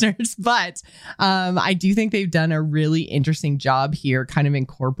 Hearthstone listeners, but I do think they've done a really interesting job here, kind of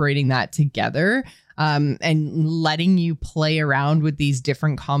incorporating that together. And letting you play around with these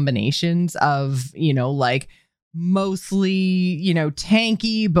different combinations of, mostly,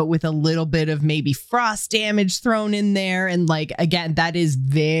 tanky, but with a little bit of maybe frost damage thrown in there. And again, that is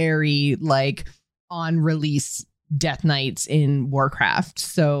very on release Death Knights in Warcraft.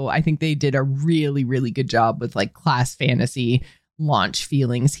 So I think they did a really, really good job with class fantasy launch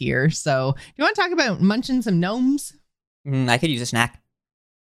feelings here. So do you want to talk about munching some gnomes? I could use a snack.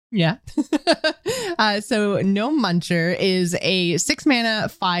 Yeah. So Gnome Muncher is a 6-mana,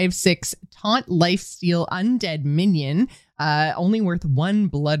 5/6 taunt lifesteal undead minion, only worth 1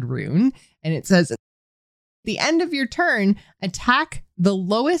 blood rune. And it says, at the end of your turn, attack the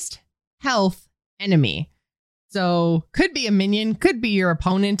lowest health enemy. So could be a minion, could be your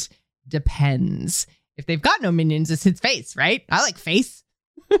opponent, depends. If they've got no minions, it's his face, right? I like face.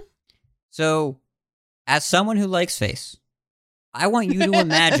 So, as someone who likes face, I want you to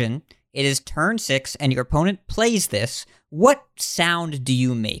imagine it is turn 6 and your opponent plays this. What sound do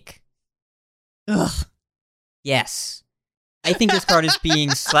you make? Ugh. Yes. I think this card is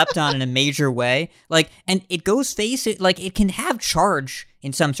being slept on in a major way. And it goes face, it can have charge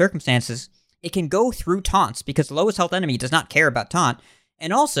in some circumstances. It can go through taunts because the lowest health enemy does not care about taunt.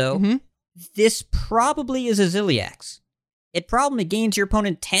 And also, this probably is a Ziliax. It probably gains your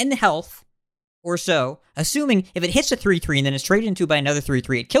opponent 10 health or so, assuming if it hits a 3/3 and then is traded into by another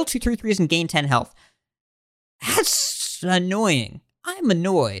 3/3, it kills 2 3/3s and gain 10 health. That's annoying. I'm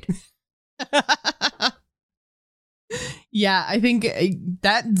annoyed. Yeah, I think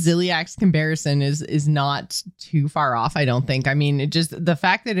that Ziliax comparison is not too far off, I don't think. I mean, it just, the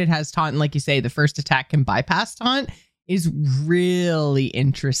fact that it has taunt, and like you say, the first attack can bypass taunt is really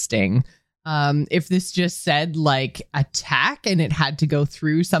interesting. If this just said attack and it had to go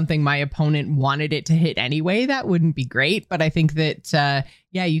through something my opponent wanted it to hit anyway, that wouldn't be great. But I think that,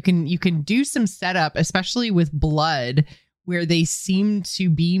 you can do some setup, especially with blood, where they seem to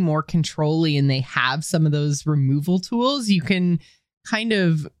be more controlly and they have some of those removal tools. You can kind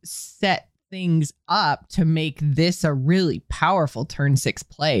of set things up to make this a really powerful turn 6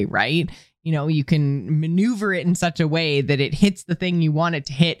 play, right? You can maneuver it in such a way that it hits the thing you want it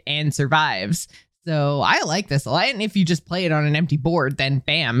to hit and survives. So I like this a lot. And if you just play it on an empty board, then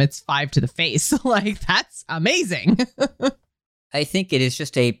bam, it's 5 to the face. That's amazing. I think it is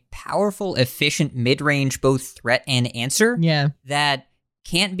just a powerful, efficient mid-range, both threat and answer. Yeah. That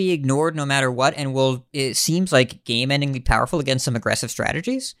can't be ignored no matter what, and it seems like game-endingly powerful against some aggressive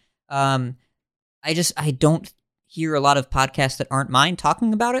strategies. I don't hear a lot of podcasts that aren't mine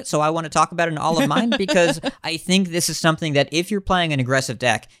talking about it, so I want to talk about it in all of mine, because I think this is something that if you're playing an aggressive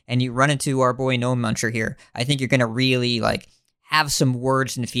deck and you run into our boy Gnome Muncher here, I think you're going to really have some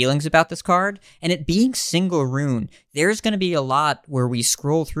words and feelings about this card. And it being single rune, there's going to be a lot where we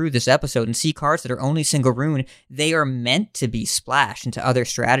scroll through this episode and see cards that are only single rune. They are meant to be splashed into other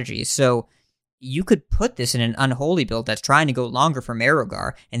strategies. So you could put this in an unholy build that's trying to go longer for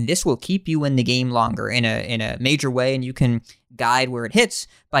Marrogar, and this will keep you in the game longer in a major way, and you can guide where it hits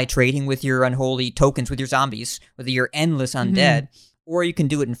by trading with your unholy tokens with your zombies, whether you're endless undead, or you can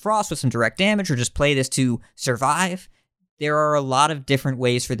do it in Frost with some direct damage, or just play this to survive. There are a lot of different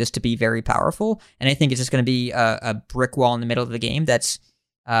ways for this to be very powerful, and I think it's just going to be a brick wall in the middle of the game that's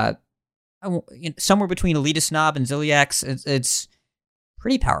somewhere between Elitist Snob and Ziliax. It's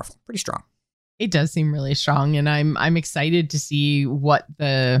pretty powerful, pretty strong. It does seem really strong, and I'm excited to see what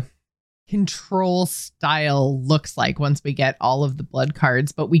the control style looks like once we get all of the blood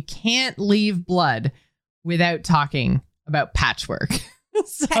cards. But we can't leave blood without talking about patchwork.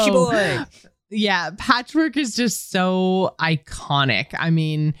 Patchy boy! Yeah, Patchwork is just so iconic. I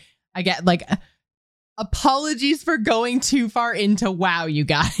mean, I get like apologies for going too far into WoW, you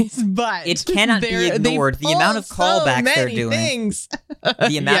guys, but it cannot be ignored. The amount of callbacks they're doing.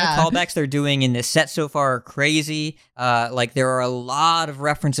 The amount of callbacks they're doing in this set so far are crazy. Like there are a lot of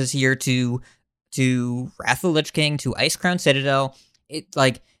references here to Wrath of the Lich King, to Icecrown Citadel.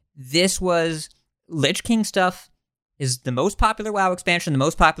 This was Lich King stuff is the most popular WoW expansion, the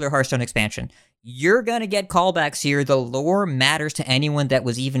most popular Hearthstone expansion. You're going to get callbacks here. The lore matters to anyone that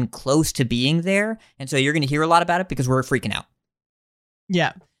was even close to being there. And so you're going to hear a lot about it because we're freaking out.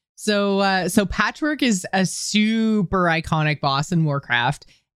 Yeah. So Patchwork is a super iconic boss in Warcraft.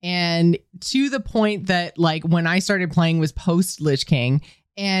 And to the point that like when I started playing was post Lich King,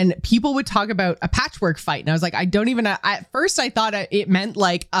 and people would talk about a patchwork fight. And I was like, I don't even know. At first, I thought it meant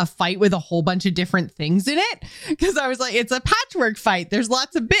like a fight with a whole bunch of different things in it. Because I was like, it's a patchwork fight. There's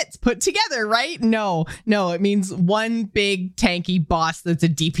lots of bits put together, right? No, it means one big tanky boss that's a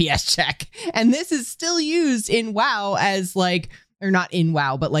DPS check. And this is still used in WoW as like, or not in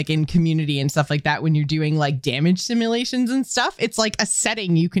WoW, but like in community and stuff like that. When you're doing like damage simulations and stuff, it's like a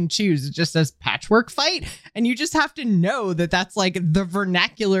setting you can choose. It just says patchwork fight. And you just have to know that that's like the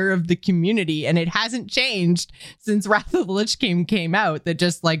vernacular of the community. And it hasn't changed since Wrath of the Lich King came out, that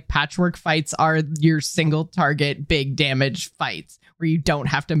just like patchwork fights are your single target, big damage fights where you don't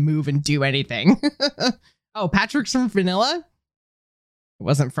have to move and do anything. Oh, Patchwork's from vanilla? It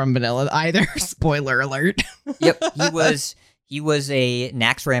wasn't from vanilla either. Spoiler alert. Yep. He was a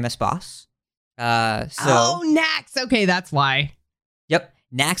Naxxramas boss. Nax. Okay, that's why. Yep.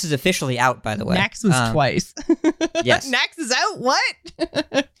 Nax is officially out, by the way. Nax was twice. Yes. Nax is out?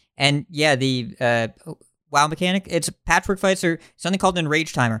 What? And yeah, the WoW mechanic, it's patchwork fights are something called an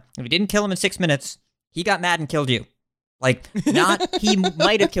enrage timer. If you didn't kill him in 6 minutes, he got mad and killed you. Like, not he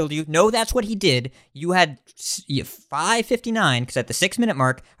might have killed you. No, that's what he did. You had 5:59, because at the 6 minute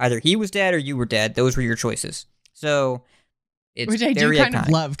mark, either he was dead or you were dead. Those were your choices. So... which I do kind of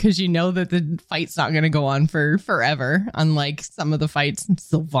love, because you know that the fight's not going to go on for forever, unlike some of the fights in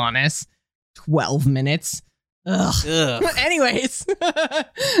Sylvanas. 12 minutes. Ugh. Anyways.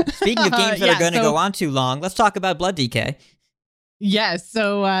 Speaking of games that are going to go on too long, let's talk about Blood DK. Yes.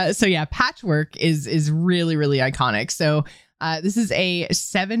 So yeah, Patchwork is really, really iconic. So this is a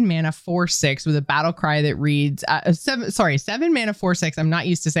 7 mana 4/6 with a battle cry that reads 7 mana 4/6. I'm not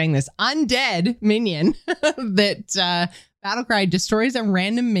used to saying this. Undead minion that Battlecry destroys a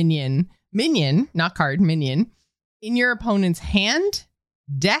random minion, not card, minion, in your opponent's hand,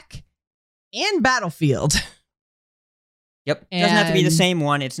 deck, and battlefield. Yep. It doesn't have to be the same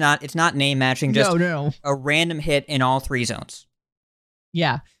one. It's not name matching, just no. A random hit in all 3 zones.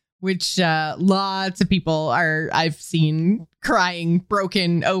 Yeah. Which lots of people I've seen crying,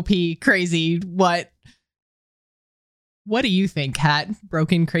 broken, OP, crazy, what? What do you think, Hat?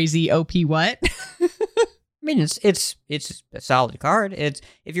 Broken, crazy, OP, what? I mean, it's a solid card. It's,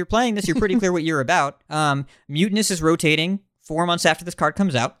 if you're playing this, you're pretty clear what you're about. Mutinous is rotating 4 months after this card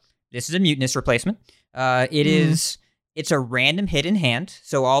comes out. This is a Mutinous replacement. It's a random hit in hand.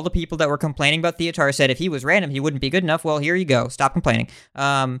 So all the people that were complaining about Theotar said if he was random, he wouldn't be good enough. Well, here you go. Stop complaining.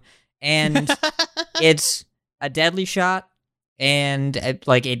 And it's a deadly shot and a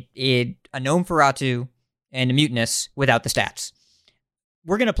Gnome Feratu and a Mutinous without the stats.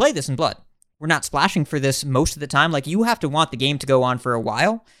 We're going to play this in Blood. We're not splashing for this most of the time. Like, you have to want the game to go on for a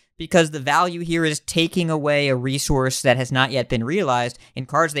while, because the value here is taking away a resource that has not yet been realized in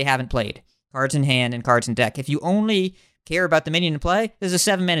cards they haven't played. Cards in hand and cards in deck. If you only care about the minion in play, this is a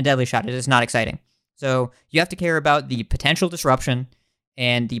 7 mana deadly shot. It is not exciting. So you have to care about the potential disruption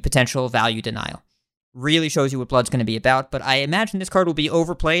and the potential value denial. Really shows you what Blood's going to be about, but I imagine this card will be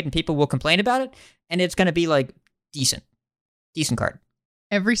overplayed and people will complain about it, and it's going to be like decent card.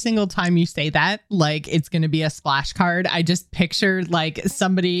 Every single time you say that, like it's going to be a splash card, I just picture like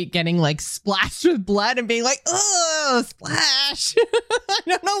somebody getting like splashed with blood and being like, oh, splash. I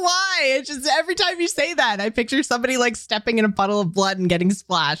don't know why. It's just every time you say that, I picture somebody like stepping in a puddle of blood and getting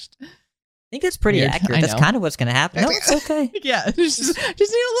splashed. I think that's pretty accurate. That's kind of what's going to happen. No, it's okay. Yeah, just need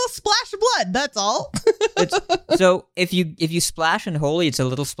a little splash of blood. That's all. So if you splash Unholy, it's a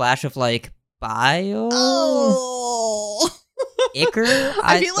little splash of like bio. Oh. Ichor?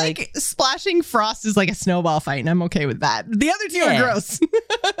 I feel like splashing Frost is like a snowball fight, and I'm okay with that. The other two are gross.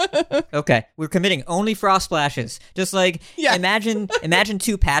 Okay, we're committing only Frost splashes. Just like, imagine 2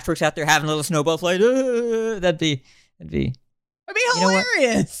 Patchworks out there having a little snowball fight. That'd be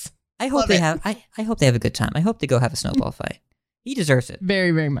hilarious. I hope they have a good time. I hope they go have a snowball fight. He deserves it.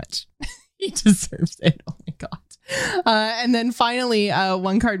 Very, very much. He deserves it. Oh my god. And then finally,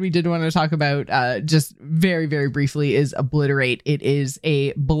 one card we did want to talk about just very, very briefly is Obliterate. It is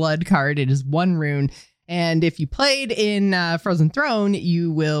a blood card. It is 1 rune. And if you played in Frozen Throne,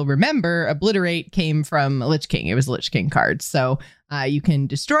 you will remember Obliterate came from Lich King. It was a Lich King card. So you can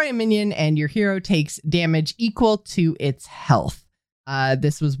destroy a minion and your hero takes damage equal to its health.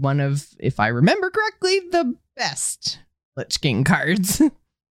 This was one of, if I remember correctly, the best Lich King cards.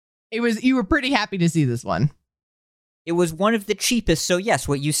 You were pretty happy to see this one. It was one of the cheapest, so yes,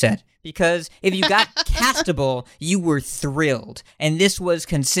 what you said. Because if you got castable, you were thrilled. And this was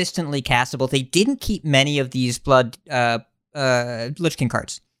consistently castable. They didn't keep many of these Lich King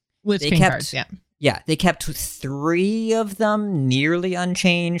cards. Lich King cards, yeah. Yeah, they kept 3 of them nearly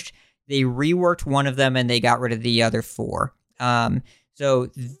unchanged. They reworked one of them, and they got rid of the other 4. So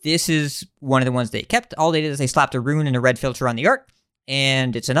this is one of the ones they kept. All they did is they slapped a rune and a red filter on the art.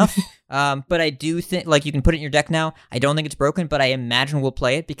 And it's enough. But I do think, like, you can put it in your deck now. I don't think it's broken, but I imagine we'll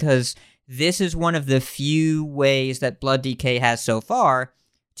play it because this is one of the few ways that Blood DK has so far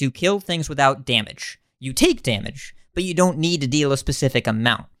to kill things without damage. You take damage, but you don't need to deal a specific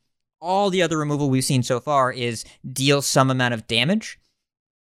amount. All the other removal we've seen so far is deal some amount of damage.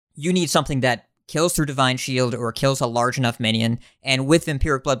 You need something that kills through Divine Shield or kills a large enough minion, and with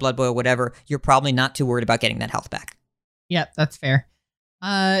Vampiric Blood, Blood Boil, whatever, you're probably not too worried about getting that health back. Yep, that's fair.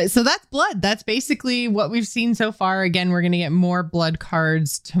 So that's blood. That's basically what we've seen so far. Again, we're going to get more blood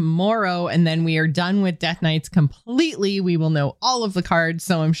cards tomorrow, and then we are done with Death Knights completely. We will know all of the cards,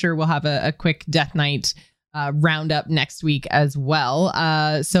 so I'm sure we'll have a quick Death Knight roundup next week as well.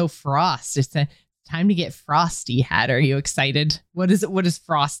 So Frost, it's time to get Frosty Hat. Are you excited? What does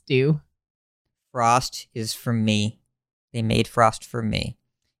Frost do? Frost is for me. They made Frost for me.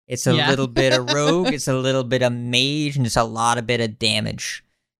 It's a little bit of rogue, it's a little bit of mage, and it's a lot of bit of damage.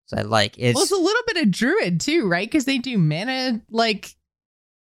 So I like it. Well, it's a little bit of druid too, right? Because they do mana like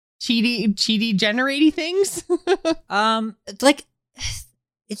cheaty generate-y things.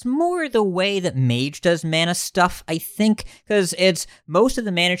 It's more the way that mage does mana stuff, I think, because it's most of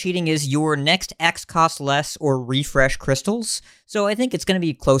the mana cheating is your next X costs less or refresh crystals. So I think it's going to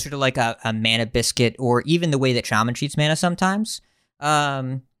be closer to like a mana biscuit or even the way that shaman cheats mana sometimes.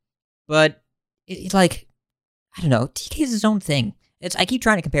 But it's like, I don't know, DK is its own thing. I keep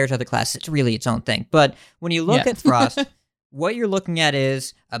trying to compare it to other classes. It's really its own thing. But when you look at Frost, what you're looking at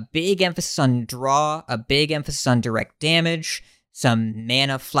is a big emphasis on draw, a big emphasis on direct damage, some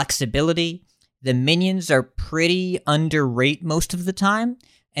mana flexibility. The minions are pretty underrate most of the time,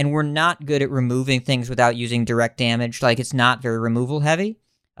 and we're not good at removing things without using direct damage. Like, it's not very removal heavy.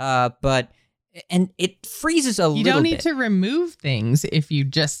 And it freezes a little bit. You don't need to remove things if you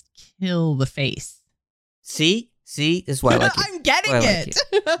just kill the face. See? This is why I like it. I'm getting it.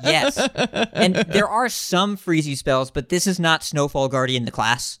 Yes. And there are some freezy spells, but this is not Snowfall Guardian the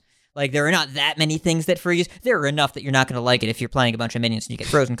class. Like, there are not that many things that freeze. There are enough that you're not going to like it if you're playing a bunch of minions and you get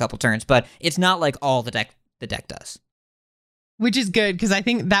frozen a couple turns, but it's not like all the deck does. Which is good, because I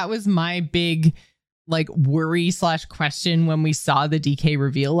think that was my big worry / question when we saw the DK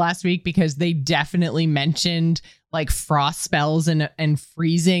reveal last week, because they definitely mentioned frost spells and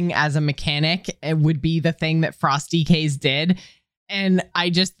freezing as a mechanic. It would be the thing that Frost DKs did. And I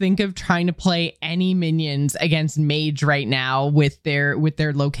just think of trying to play any minions against mage right now with their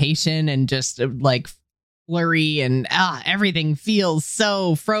location and just flurry and everything feels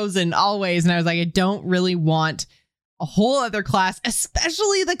so frozen always. And I was like, I don't really want a whole other class,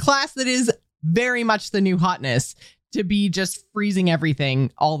 especially the class that is very much the new hotness, to be just freezing everything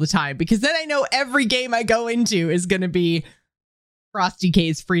all the time, because then I know every game I go into is going to be Frost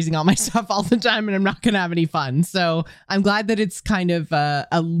DKs freezing all my stuff all the time, and I'm not going to have any fun. So I'm glad that it's kind of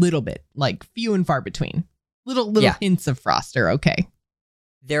a little bit few and far between. Little hints of Frost are okay.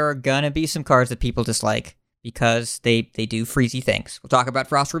 There are going to be some cards that people dislike because they do freezy things. We'll talk about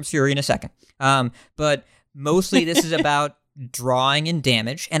Frostworm's Fury in a second. But mostly this is about drawing and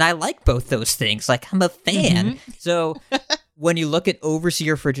damage, and I like both those things. I'm a fan. Mm-hmm. So when you look at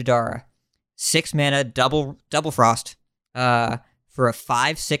Overseer Frigidara, 6 mana, double frost, for a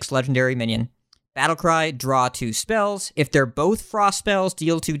 5/6 legendary minion. Battlecry, draw 2 spells. If they're both frost spells,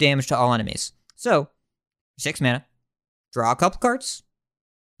 deal 2 damage to all enemies. So 6 mana, draw a couple cards,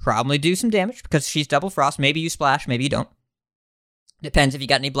 probably do some damage because she's double frost. Maybe you splash, maybe you don't. Depends if you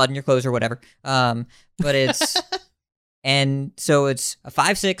got any blood in your clothes or whatever. But it's and so it's a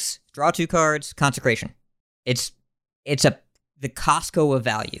 5/6, draw 2 cards, consecration. It's the Costco of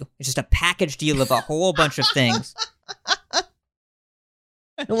value. It's just a package deal of a whole bunch of things.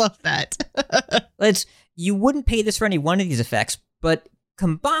 I love that. You wouldn't pay this for any one of these effects, but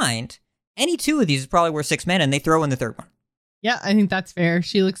combined, any two of these is probably worth 6 mana, and they throw in the third one. Yeah, I think that's fair.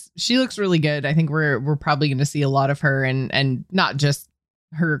 She looks really good. I think we're probably going to see a lot of her, and not just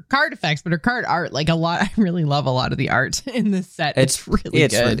her card effects, but her card art. Like a lot, I really love a lot of the art in this set. It's really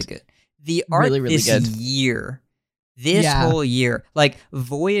good. The art really, really this good. year, this whole year, like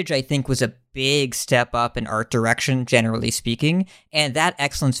Voyage, I think was a big step up in art direction, generally speaking, and that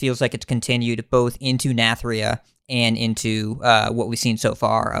excellence feels like it's continued both into Nathria and into what we've seen so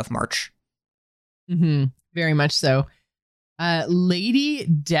far of March. Mm-hmm. Very much so. Lady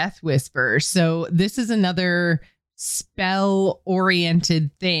Death Whisper. So this is another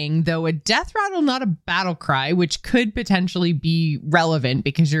spell-oriented thing, though a death rattle, not a battle cry, which could potentially be relevant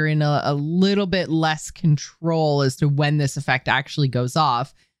because you're in a little bit less control as to when this effect actually goes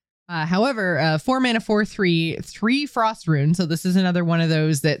off. However, 4 mana, 4/3, 3 frost runes. So this is another one of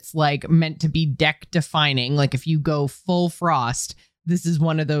those that's like meant to be deck defining. Like if you go full frost, this is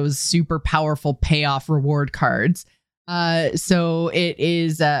one of those super powerful payoff reward cards. So it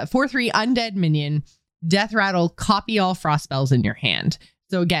is 4/3 undead minion, death rattle, copy all frost spells in your hand.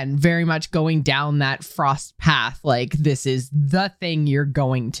 So again, very much going down that frost path. Like this is the thing you're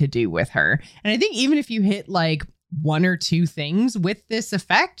going to do with her. And I think even if you hit like 1 or 2 things with this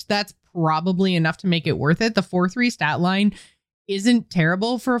effect, that's probably enough to make it worth it. The 4/3 stat line isn't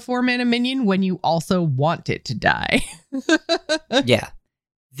terrible for a 4 mana minion when you also want it to die. Yeah.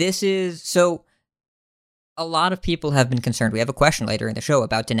 This is so. A lot of people have been concerned. We have a question later in the show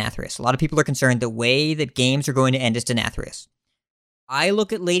about Denathrius. A lot of people are concerned the way that games are going to end is Denathrius. I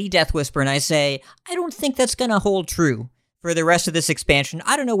look at Lady Death Whisper and I say, I don't think that's going to hold true for the rest of this expansion.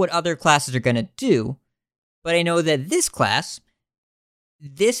 I don't know what other classes are going to do, but I know that this class,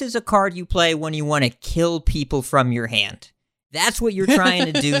 this is a card you play when you want to kill people from your hand. That's what you're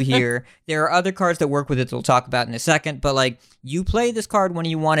trying to do here. There are other cards that work with it that we'll talk about in a second, but like you play this card when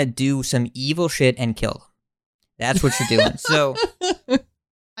you want to do some evil shit and kill them. That's what you're doing. So,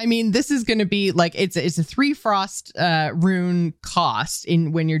 I mean, this is going to be like it's a 3 frost rune cost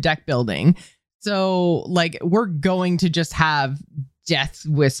in when you're deck building. So, like, we're going to just have Death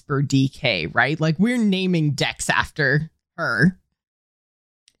Whisper DK, right? Like, we're naming decks after her.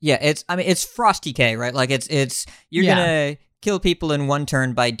 Yeah, it's Frost DK, right? Like, it's you're gonna kill people in 1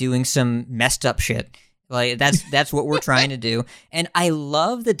 turn by doing some messed up shit. Like that's what we're trying to do. And I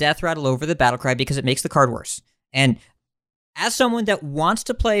love the death rattle over the battle cry because it makes the card worse. And as someone that wants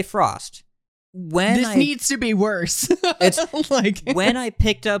to play Frost, this needs to be worse. It's like when I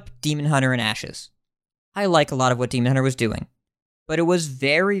picked up Demon Hunter and Ashes, I like a lot of what Demon Hunter was doing, but it was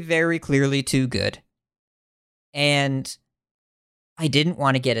very, very clearly too good. And I didn't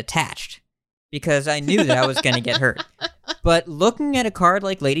want to get attached because I knew that I was going to get hurt. But looking at a card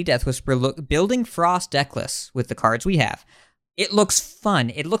like Lady Death Whisper, building Frost deck lists with the cards we have, it looks fun.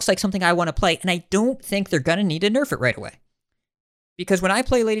 It looks like something I want to play, and I don't think they're going to need to nerf it right away. Because when I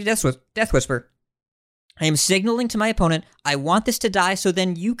play Lady Death Whisper, I am signaling to my opponent, I want this to die so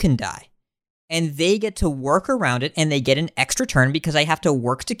then you can die. And they get to work around it, and they get an extra turn because I have to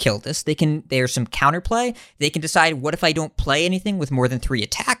work to kill this. There's some counterplay. They can decide, what if I don't play anything with more than 3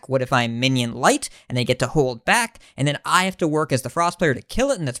 attack? What if I'm minion light? And they get to hold back, and then I have to work as the Frost player to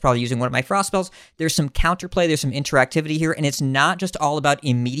kill it, and that's probably using one of my Frost spells. There's some counterplay, there's some interactivity here, and it's not just all about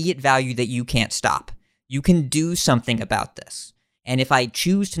immediate value that you can't stop. You can do something about this. And if I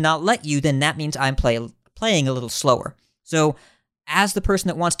choose to not let you, then that means I'm playing a little slower. So, as the person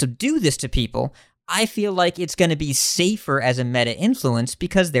that wants to do this to people, I feel like it's going to be safer as a meta influence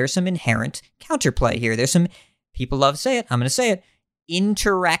because there's some inherent counterplay here. There's some, people love to say it, I'm going to say it,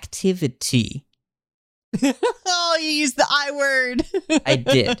 interactivity. Oh, you used the I word. I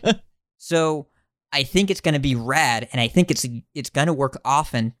did. So I think it's going to be rad, and I think it's going to work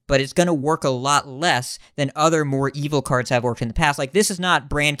often, but it's going to work a lot less than other more evil cards have worked in the past. Like, this is not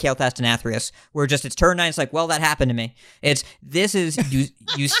Brand Kael'thas Denathrius, where just it's turn 9, it's like, well, that happened to me. This is,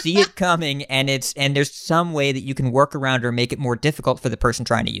 you see it coming, and there's some way that you can work around or make it more difficult for the person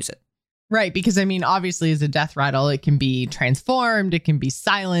trying to use it. Right, because I mean, obviously as a death rattle, it can be transformed, it can be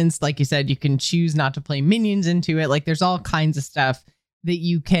silenced. Like you said, you can choose not to play minions into it. Like, there's all kinds of stuff that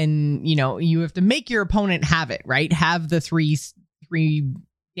you can, you have to make your opponent have it, right? Have the 3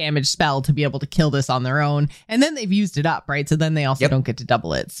 damage spell to be able to kill this on their own. And then they've used it up, right? So then they also don't get to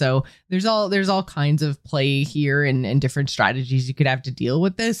double it. So there's all kinds of play here and different strategies you could have to deal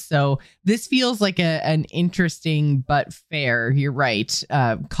with this. So this feels like an interesting but fair, you're right,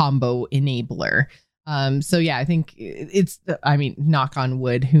 combo enabler. So yeah, I think knock on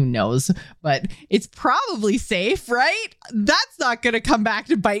wood, who knows, but it's probably safe, right? That's not going to come back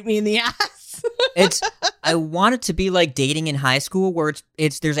to bite me in the ass. I want it to be like dating in high school where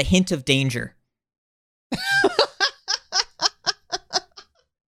there's a hint of danger. Oh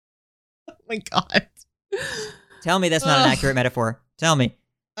my God. Tell me that's not an accurate metaphor. Tell me.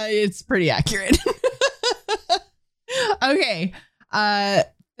 It's pretty accurate. Okay. The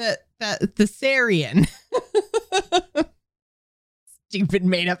Thessarian. Stupid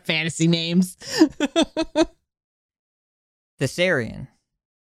made up fantasy names. Thessarian.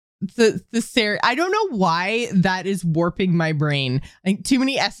 The I don't know why that is warping my brain. I think too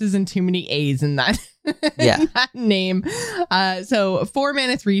many S's and too many A's in that, in that name. So 4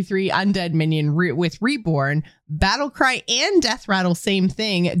 mana 3/3 undead minion with reborn, battle cry and death rattle, same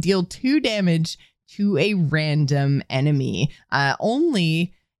thing. Deal 2 damage to a random enemy.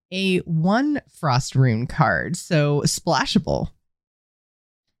 Only a 1 frost rune card, so splashable.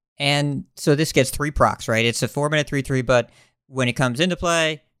 And so this gets 3 procs, right? It's a 4 mana 3/3, but when it comes into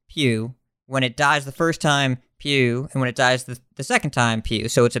play, pew. When it dies the first time, pew. And when it dies the second time, pew.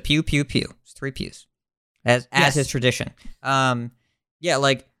 So it's a pew, pew, pew. It's 3 pews. As is tradition. Yeah,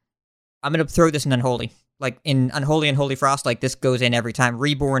 like, I'm going to throw this in Unholy. Like, in Unholy and Holy Frost, like, this goes in every time.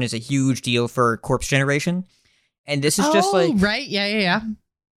 Reborn is a huge deal for corpse generation. And this is just like... right. Yeah.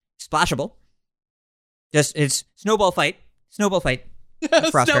 Splashable. Just, it's snowball fight. Snowball fight.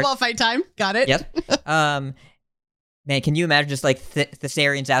 Snowball fight time. Got it. Yep. Man, can you imagine just like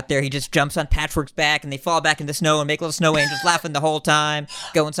Thessarian's out there? He just jumps on Patchwork's back and they fall back in the snow and make little snow angels laughing the whole time.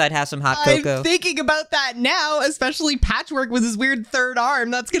 Go inside, have some hot cocoa. I'm thinking about that now, especially Patchwork with his weird third arm.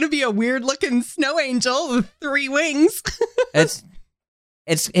 That's going to be a weird looking snow angel with 3 wings. It's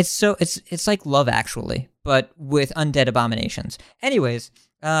like Love Actually, but with undead abominations. Anyways,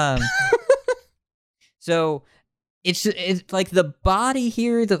 so it's like the body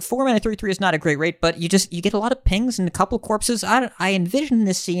here, the 4 mana 3/3 is not a great rate, but you get a lot of pings and a couple corpses. I envision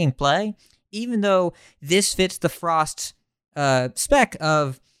this seeing play, even though this fits the Frost spec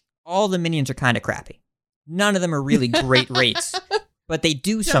of all the minions are kind of crappy. None of them are really great rates, but they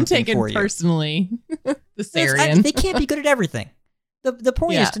do something for you. Personally, the Sarian. They can't be good at everything. The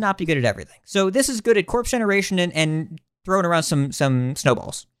point is to not be good at everything. So this is good at corpse generation and throwing around some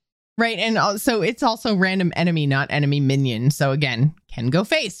snowballs. Right, and so it's also random enemy, not enemy minion. So again, can go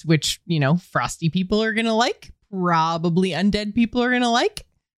face, which, frosty people are going to like. Probably undead people are going to like.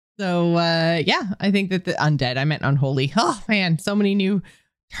 So, I think that the undead, I meant unholy. Oh, man, so many new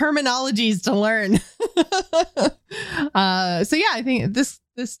terminologies to learn. I think this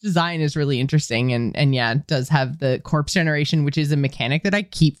design is really interesting. And it does have the corpse generation, which is a mechanic that I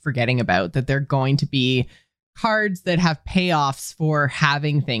keep forgetting about, that they're going to be cards that have payoffs for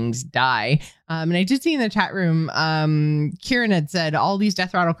having things die. And I did see in the chat room, Kieran had said all these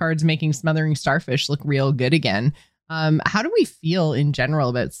death rattle cards making Smothering Starfish look real good again. How do we feel in general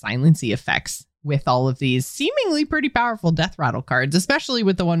about silency effects with all of these seemingly pretty powerful death rattle cards, especially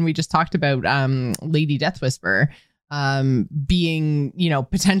with the one we just talked about, Lady Death Whisper, being,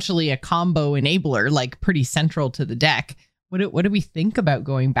 potentially a combo enabler, like pretty central to the deck. What do we think about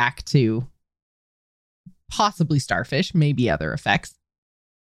going back to possibly Starfish, maybe other effects?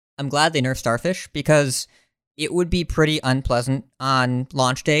 I'm glad they nerfed Starfish because it would be pretty unpleasant on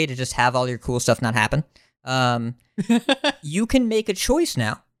launch day to just have all your cool stuff not happen. You can make a choice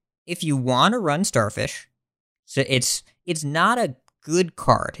now. If you want to run Starfish, so it's not a good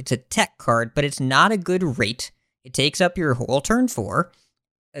card. It's a tech card, but it's not a good rate. It takes up your whole turn 4.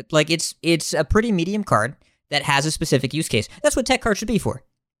 Like, it's a pretty medium card that has a specific use case. That's what tech cards should be for.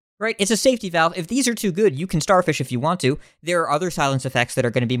 Right? It's a safety valve. If these are too good, you can Starfish if you want to. There are other silence effects that are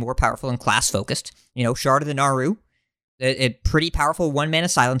going to be more powerful and class-focused. Shard of the Naru, a pretty powerful 1 mana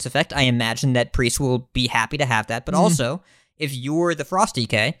silence effect. I imagine that Priest will be happy to have that. But also, if you're the Frost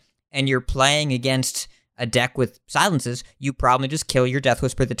DK and you're playing against a deck with silences, you probably just kill your Death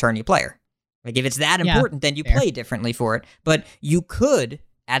Whisper the turn you play her. Like, if it's that important, then you play differently for it. But you could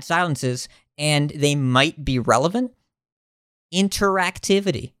add silences, and they might be relevant.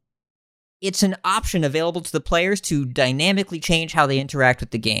 Interactivity. It's an option available to the players to dynamically change how they interact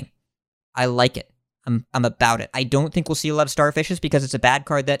with the game. I like it. I'm about it. I don't think we'll see a lot of Starfishes because it's a bad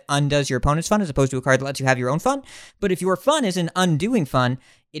card that undoes your opponent's fun as opposed to a card that lets you have your own fun. But if your fun isn't undoing fun,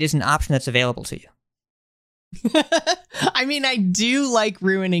 it is an option that's available to you. I mean, I do like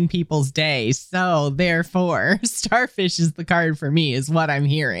ruining people's day, so therefore, Starfish is the card for me, is what I'm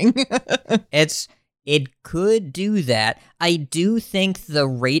hearing. It could do that. I do think the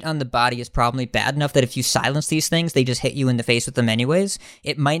rate on the body is probably bad enough that if you silence these things, they just hit you in the face with them anyways.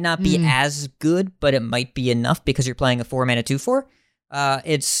 It might not be as good, but it might be enough because you're playing a 4 mana 2/4.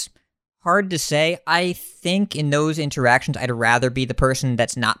 It's hard to say. I think in those interactions, I'd rather be the person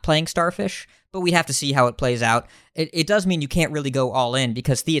that's not playing Starfish, but we have to see how it plays out. It does mean you can't really go all in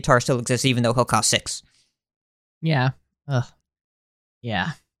because Theotar still exists even though he'll cost 6. Yeah. Ugh.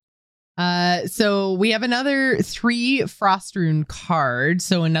 Yeah. So we have another 3 Frost Rune card.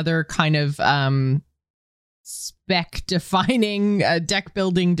 So another kind of spec defining, deck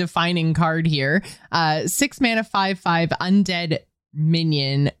building defining card here. 6 mana 5/5 undead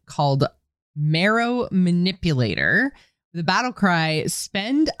minion called Marrow Manipulator. The battle cry: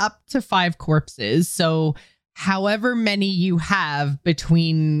 spend up to 5 corpses. So however many you have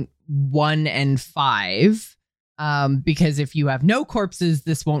between 1 and 5. Because if you have no corpses,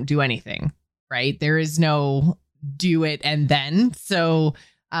 this won't do anything, right? There is no do it and then. So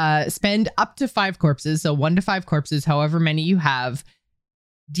spend up to 5 corpses. So 1 to 5 corpses, however many you have.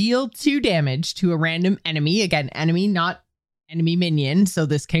 Deal 2 damage to a random enemy. Again, enemy, not enemy minion. So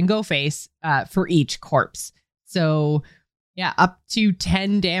this can go face for each corpse. So yeah, up to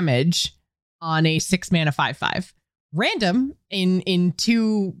 10 damage on a 6 mana 5/5. Random in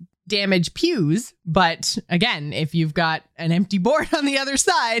 2 damage pews, but again, if you've got an empty board on the other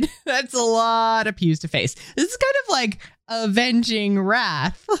side, that's a lot of pews to face. This is kind of like Avenging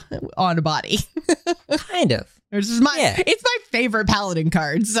Wrath on a body. Kind of. It's my favorite paladin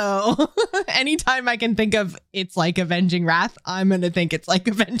card, so anytime I can think of it's like Avenging Wrath, I'm gonna think it's like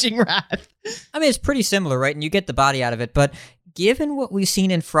Avenging Wrath. I mean, it's pretty similar, right? And you get the body out of it, but given what we've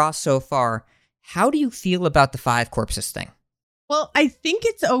seen in Frost so far, how do you feel about the 5 corpses thing? Well, I think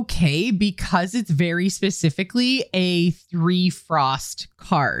it's okay because it's very specifically a 3 Frost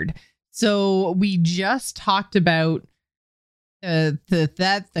card. So we just talked about the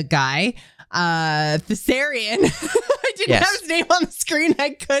guy, Thessarian. I didn't have his name on the screen.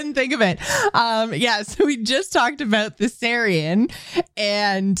 I couldn't think of it. So we just talked about Thessarian.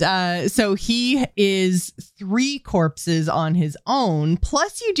 And so he is 3 corpses on his own.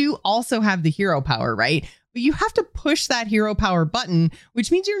 Plus you do also have the hero power, right? But you have to push that hero power button, which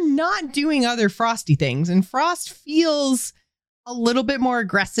means you're not doing other frosty things. And Frost feels a little bit more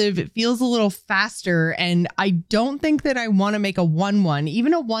aggressive. It feels a little faster. And I don't think that I want to make a 1/1,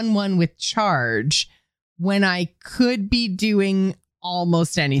 even a 1/1 with charge, when I could be doing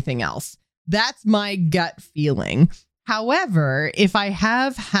almost anything else. That's my gut feeling. However, if I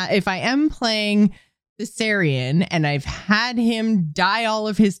am playing Thessarian and I've had him die all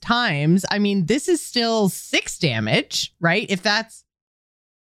of his times, I mean, this is still 6 damage, right? If that's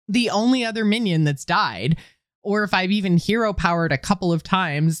the only other minion that's died, or if I've even hero powered a couple of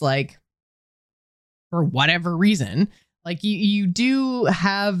times, like for whatever reason, like you do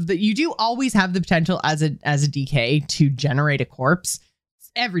always have the potential as a DK to generate a corpse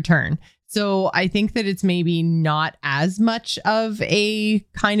every turn. So I think that it's maybe not as much of a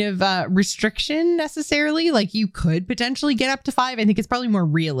kind of restriction necessarily. Like you could potentially get up to 5. I think it's probably more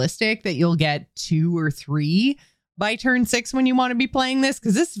realistic that you'll get 2 or 3 by turn 6 when you want to be playing this,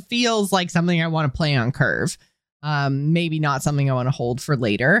 because this feels like something I want to play on curve. Maybe not something I want to hold for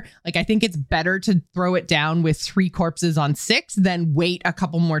later. Like I think it's better to throw it down with 3 corpses on 6 than wait a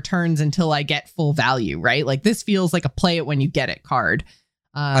couple more turns until I get full value, right? Like this feels like a play it when you get it card.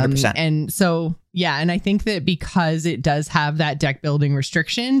 100%. And so, yeah, and I think that because it does have that deck building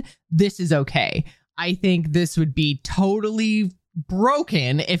restriction, this is okay. I think this would be totally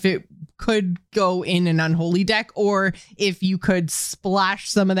broken if it could go in an unholy deck, or if you could splash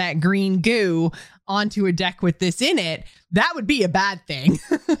some of that green goo onto a deck with this in it. That would be a bad thing.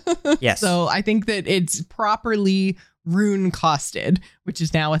 Yes. So I think that it's properly rune costed, which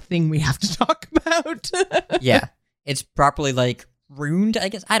is now a thing we have to talk about. Yeah. It's properly like runed, I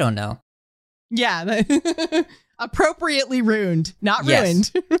guess. I don't know. Yeah. Appropriately ruined, not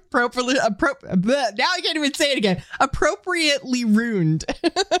Yes. ruined. Now I can't even say it again. Appropriately ruined.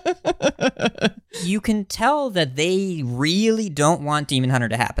 You can tell that they really don't want Demon Hunter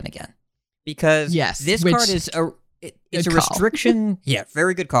to happen again, because this card is it's a restriction. Yeah,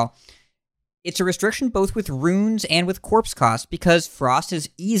 very good call. It's a restriction both with runes and with corpse cost, because Frost is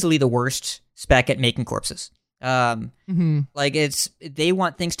easily the worst spec at making corpses. Like they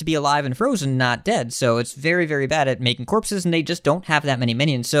want things to be alive and frozen, not dead. So it's very, very bad at making corpses, and they just don't have that many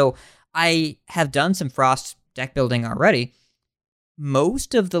minions. So I have done some Frost deck building already.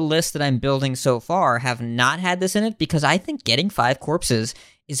 Most of the lists that I'm building so far have not had this in it, because I think getting 5 corpses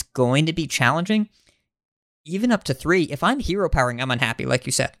is going to be challenging. Even up to 3. If I'm hero powering, I'm unhappy, like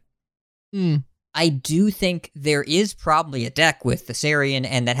you said. I do think there is probably a deck with Thessarian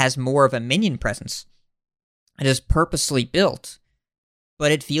and that has more of a minion presence. It is purposely built,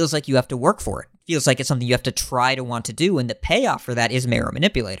 but it feels like you have to work for it. It feels like it's something you have to try to want to do, and the payoff for that is Marrow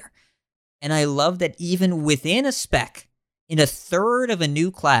Manipulator. And I love that even within a spec, in a third of a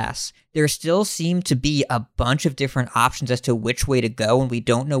new class, there still seem to be a bunch of different options as to which way to go, and we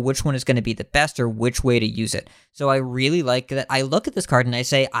don't know which one is going to be the best or which way to use it. So I really like that. I look at this card and I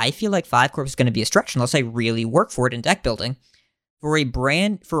say, I feel like 5 Corp is going to be a stretch unless I really work for it in deck building. For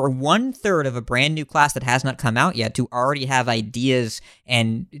 1/3 of a brand new class that has not come out yet to already have ideas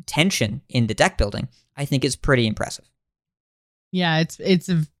and tension in the deck building, I think is pretty impressive. Yeah, it's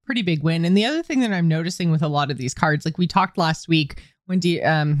a pretty big win. And the other thing that I'm noticing with a lot of these cards, like we talked last week when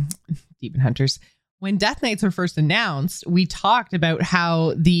Demon Hunters, when Death Knights were first announced, we talked about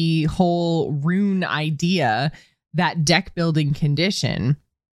how the whole rune idea, that deck building condition,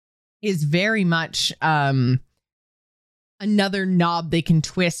 is very much another knob they can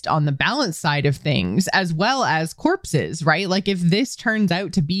twist on the balance side of things, as well as corpses, right? Like if this turns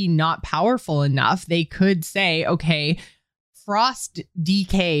out to be not powerful enough, they could say, okay, Frost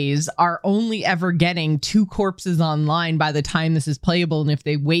DKs are only ever getting 2 corpses online by the time this is playable. And if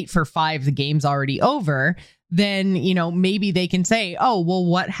they wait for 5, the game's already over. Then, maybe they can say, oh, well,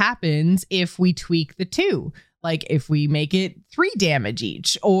 what happens if we tweak the 2? Like if we make it 3 damage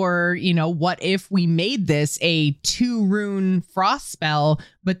each, or, what if we made this a 2 rune frost spell,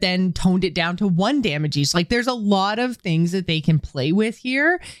 but then toned it down to 1 damage each? Like there's a lot of things that they can play with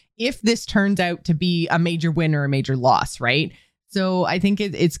here if this turns out to be a major win or a major loss, right? So I think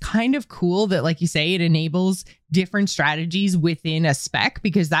it's kind of cool that, like you say, it enables different strategies within a spec,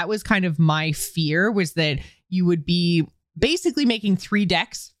 because that was kind of my fear, was that you would be basically making 3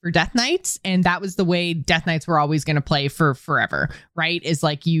 decks for Death Knights, and that was the way Death Knights were always going to play for forever, right? Is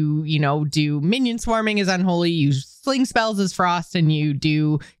like you do minion swarming as Unholy, you sling spells as Frost, and you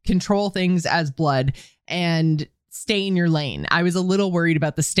do control things as Blood, and stay in your lane. I was a little worried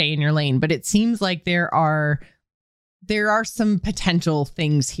about the stay in your lane, but it seems like there are some potential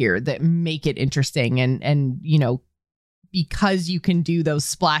things here that make it interesting, and because you can do those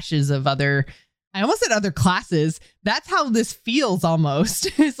splashes of other, I almost said other classes. That's how this feels almost.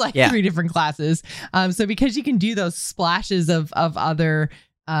 It's like 3 different classes. So because you can do those splashes of other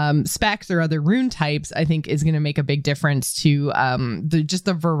specs or other rune types, I think is going to make a big difference to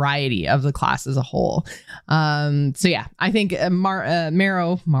the variety of the class as a whole. So yeah, I think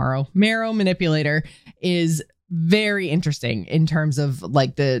Marrow Manipulator is very interesting in terms of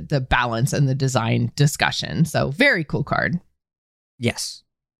like the balance and the design discussion. So very cool card. Yes.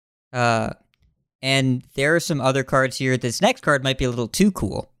 And there are some other cards here. This next card might be a little too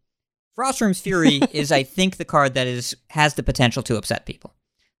cool. Frostworm's Fury is, I think, the card that has the potential to upset people.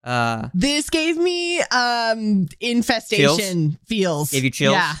 This gave me infestation feels. Gave you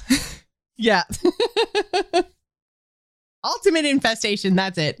chills? Yeah. Ultimate infestation,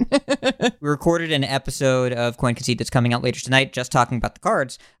 that's it. We recorded an episode of Coin Conceit that's coming out later tonight, just talking about the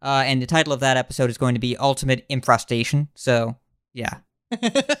cards. And the title of that episode is going to be Ultimate Infestation. So, yeah.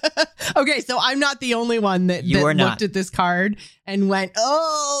 Okay, so I'm not the only one that looked at this card and went,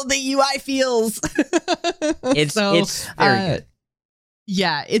 oh, the UI feels. It's very good.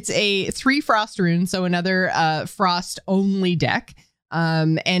 Yeah, it's a 3 frost rune, so another frost only deck.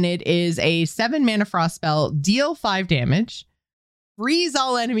 And it is a 7 mana frost spell, deal 5 damage, freeze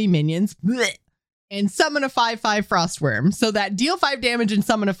all enemy minions, and summon a 5/5 frost worm. So that deal 5 damage and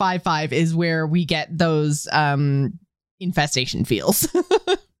summon a 5/5 is where we get those infestation feels.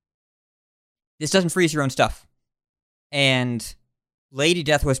 This doesn't freeze your own stuff. And Lady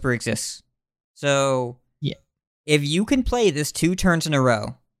Death Whisper exists. So yeah, if you can play this 2 turns in a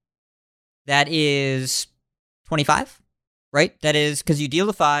row, that is 25, right? That is because you deal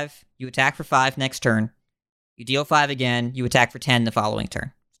the 5, you attack for 5 next turn. You deal 5 again, you attack for 10 the following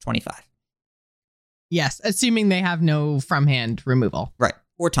turn. It's 25. Yes, assuming they have no from hand removal. Right.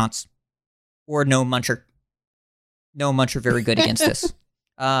 Or taunts. Or no muncher. No muncher very good against this.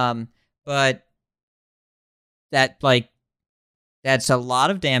 But that's a lot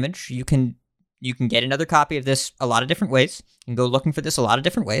of damage. You can get another copy of this a lot of different ways. You can go looking for this a lot of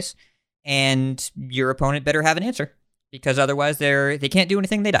different ways. And your opponent better have an answer, because otherwise they can't do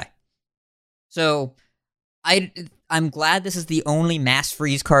anything, they die. So I'm glad this is the only mass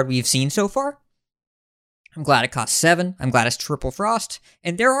freeze card we've seen so far. I'm glad it costs 7. I'm glad it's triple frost.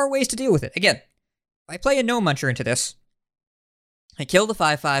 And there are ways to deal with it. Again, if I play a no muncher into this, I kill the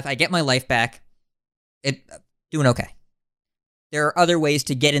 5/5, I get my life back. Doing okay. There are other ways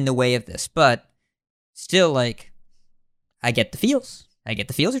to get in the way of this, but still, like, I get the feels. I get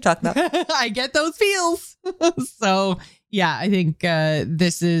the feels you're talking about. I get those feels. So, yeah, I think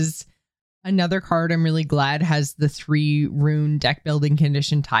this is another card I'm really glad has the 3 rune deck building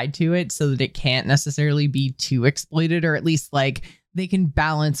condition tied to it, so that it can't necessarily be too exploited, or at least, like, they can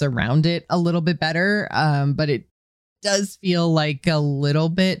balance around it a little bit better. But it does feel like a little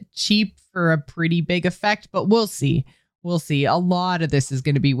bit cheap for a pretty big effect, but we'll see. We'll see. A lot of this is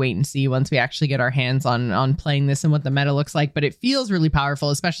going to be wait and see once we actually get our hands on playing this and what the meta looks like. But it feels really powerful,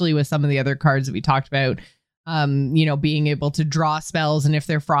 especially with some of the other cards that we talked about. Being able to draw spells, and if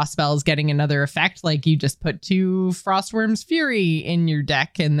they're frost spells, getting another effect, like you just put 2 Frostworm's Fury in your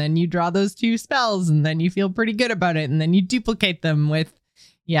deck, and then you draw those 2 spells, and then you feel pretty good about it, and then you duplicate them with,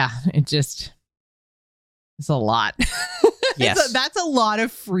 it's a lot. Yes. That's a lot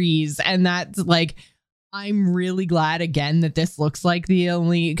of freeze, and that's like, I'm really glad again that this looks like the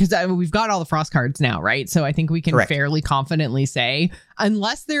only, because we've got all the frost cards now, right? So I think we can fairly confidently say,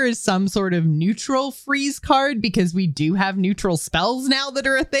 unless there is some sort of neutral freeze card, because we do have neutral spells now that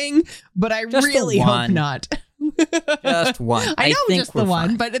are a thing, but I really hope not. Just one. I know, just the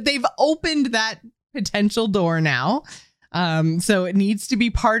one, but they've opened that potential door now. So it needs to be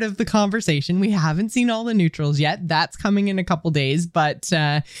part of the conversation. We haven't seen all the neutrals yet. That's coming in a couple days, but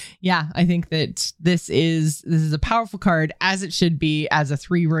I think that this is a powerful card, as it should be, as a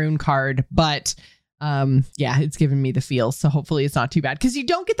 3-rune card, but it's giving me the feels. So hopefully it's not too bad, because you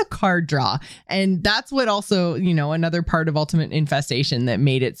don't get the card draw, and that's what also, another part of Ultimate Infestation that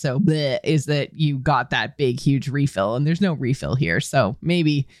made it so bleh, is that you got that big huge refill, and there's no refill here. So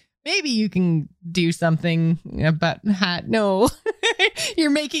maybe you can do something about hat. No, you're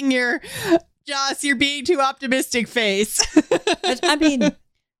making your Joce, you're being too optimistic face. I mean,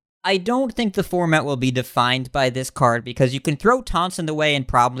 I don't think the format will be defined by this card, because you can throw taunts in the way and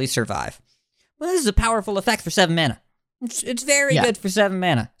probably survive. Well, this is a powerful effect for 7 mana. It's very good for 7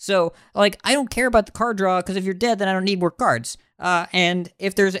 mana. So, I don't care about the card draw, because if you're dead, then I don't need more cards. And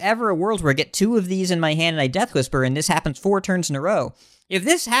if there's ever a world where I get 2 of these in my hand and I Death Whisper, and this happens 4 turns in a row, if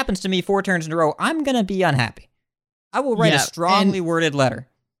this happens to me 4 turns in a row, I'm going to be unhappy. I will write a strongly worded letter.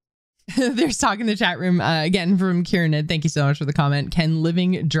 There's talk in the chat room, again, from Kieran. Thank you so much for the comment. Can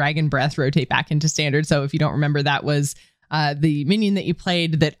Living Dragon Breath rotate back into standard? So if you don't remember, that was the minion that you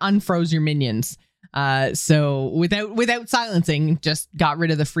played that unfroze your minions. So without silencing, just got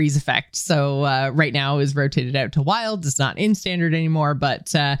rid of the freeze effect. So right now is rotated out to wild. It's not in standard anymore,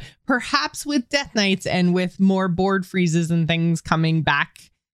 but perhaps with Death Knights and with more board freezes and things coming back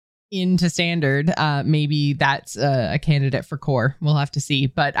into standard, maybe that's a candidate for core. We'll have to see.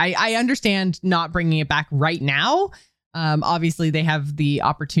 But I understand not bringing it back right now. Obviously, they have the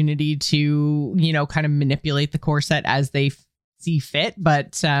opportunity to, kind of manipulate the core set as they see fit,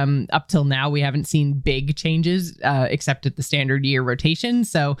 but up till now we haven't seen big changes except at the standard year rotation.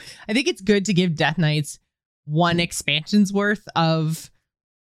 So I think it's good to give Death Knights 1 expansion's worth of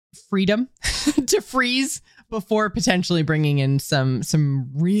freedom to freeze before potentially bringing in some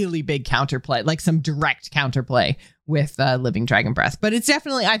really big counterplay, like some direct counterplay with Living Dragon Breath. But it's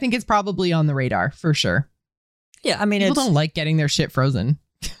definitely, I think it's probably on the radar for sure. Yeah, I mean, people don't like getting their shit frozen.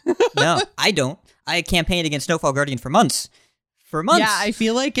 No, I don't. I campaigned against Snowfall Guardian for months. Yeah, I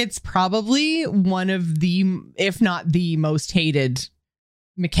feel like it's probably one of the, if not the most hated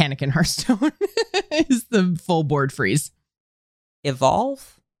mechanic in Hearthstone is the full board freeze.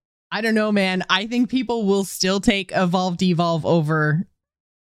 Evolve? I don't know, man. I think people will still take Evolve Devolve over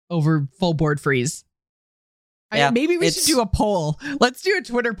full board freeze. Yeah, maybe we should do a poll. Let's do a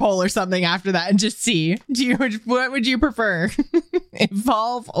Twitter poll or something after that and just see. What would you prefer?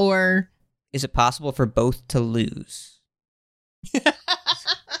 Evolve or... Is it possible for both to lose?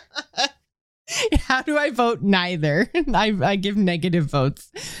 How do I vote neither? I give negative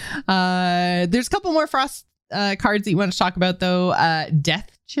votes. There's a couple more frost cards that you want to talk about, though.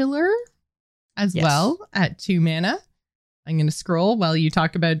 Death Chiller as well at 2 mana. I'm going to scroll while you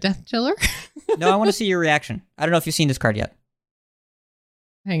talk about Death Chiller. No, I want to see your reaction. I don't know if you've seen this card yet.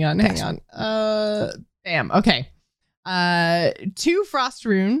 Hang on. Bam. Okay. 2 Frost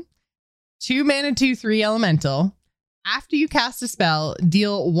Rune, 2 mana, 2/3 elemental. After you cast a spell,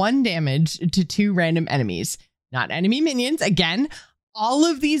 deal 1 damage to 2 random enemies, not enemy minions. Again, all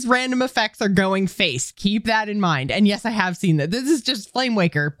of these random effects are going face. Keep that in mind. And yes, I have seen that. This is just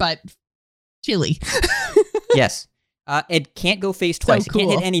Flamewaker, but chilly. Yes. It can't go face twice. So cool. It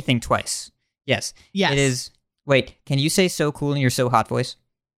can't hit anything twice. Yes. It is. Wait, can you say so cool in your so hot voice?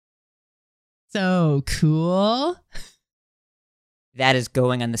 So cool. That is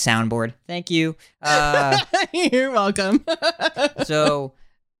going on the soundboard. Thank you. You're welcome. So,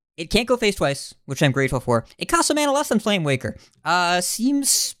 it can't go face twice, which I'm grateful for. It costs a mana less than Flamewaker. Seems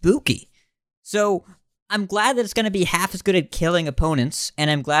spooky. So, I'm glad that it's going to be half as good at killing opponents, and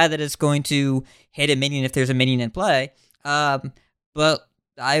I'm glad that it's going to hit a minion if there's a minion in play. But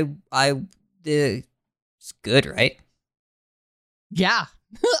it's good, right? Yeah.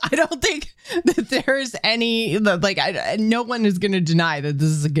 I don't think that there's any, like, no one is going to deny that this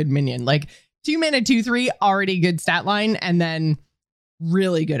is a good minion. Like, 2 mana, 2/3, already good stat line, and then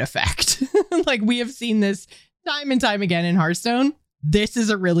really good effect. Like, we have seen this time and time again in Hearthstone. This is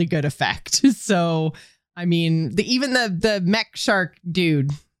a really good effect. So, I mean, even the mech shark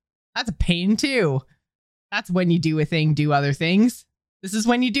dude, that's a pain too. That's when you do a thing, do other things. This is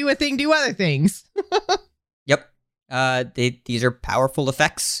when you do a thing, do other things. Yep. These are powerful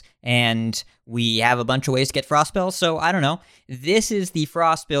effects, and we have a bunch of ways to get frost spells, so I don't know. This is the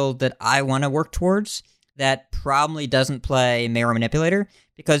frost build that I want to work towards that probably doesn't play Marrow Manipulator,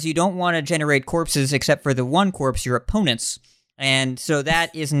 because you don't want to generate corpses except for the one corpse, your opponent's. And so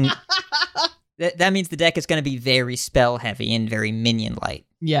that isn't... that means the deck is going to be very spell heavy and very minion light.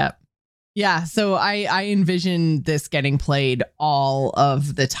 Yeah. Yeah, so I envision this getting played all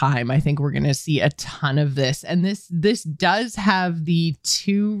of the time. I think we're going to see a ton of this. And this does have the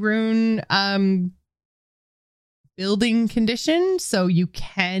 2 rune building condition, so you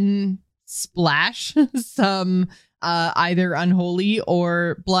can splash some either unholy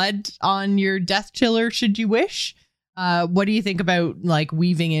or blood on your death chiller should you wish. What do you think about like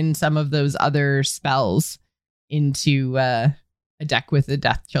weaving in some of those other spells into a deck with a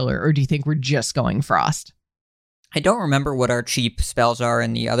death chiller, or do you think we're just going frost? I don't remember what our cheap spells are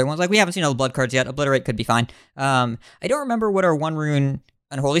in the other ones. Like, we haven't seen all the blood cards yet. Obliterate could be fine. I don't remember what our 1 rune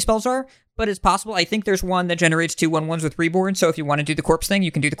unholy spells are, but it's possible. I think there's one that generates 2 1/1s with Reborn, so if you want to do the corpse thing,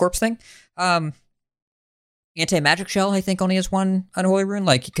 you can do the corpse thing. Anti-magic shell, I think, only has 1 unholy rune.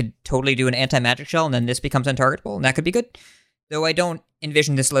 Like, you could totally do an anti-magic shell, and then this becomes untargetable, and that could be good. Though I don't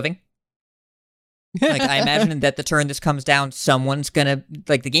envision this living. Like, I imagine that the turn this comes down, someone's gonna,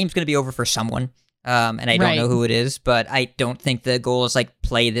 like, the game's gonna be over for someone. And I don't know who it is, but I don't think the goal is, like,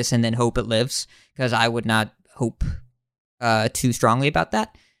 play this and then hope it lives, because I would not hope too strongly about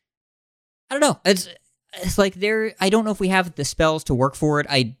that. I don't know. It's like I don't know if we have the spells to work for it.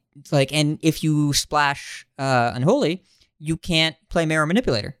 And if you splash Unholy, you can't play Marrow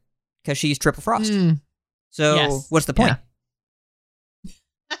Manipulator, because she's triple frost. So yes. What's the point?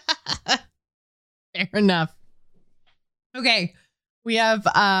 Yeah. Fair enough. Okay, we have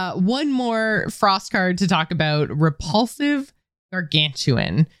one more frost card to talk about. Repulsive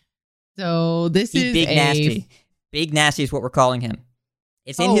Gargantuan. So this is big nasty. Big nasty is what we're calling him.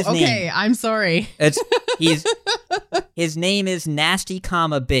 It's in his name. Okay, I'm sorry. His name is Nasty,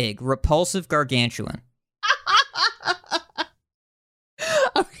 Big. Repulsive Gargantuan.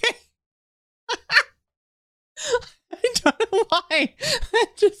 Okay. I don't know why.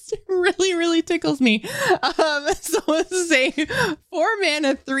 It just really, really tickles me. So this is a 4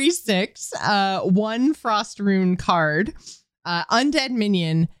 mana 3/6, 1 frost rune card. Undead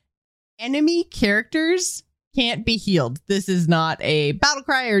minion. Enemy characters can't be healed. This is not a battle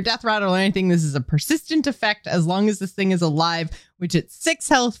cry or death rattle or anything. This is a persistent effect as long as this thing is alive, which at 6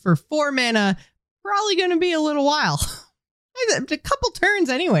 health for 4 mana, probably going to be a little while. A couple turns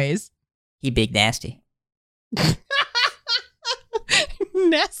anyways. He big nasty.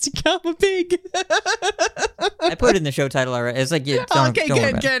 Nasty Big. I put it in the show title already. It's like, don't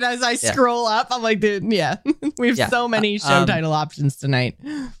good. As I scroll up, I'm like, dude, yeah. We have so many show title options tonight.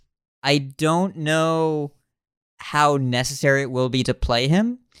 I don't know how necessary it will be to play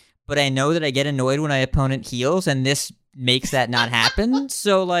him, but I know that I get annoyed when my opponent heals, and this makes that not happen.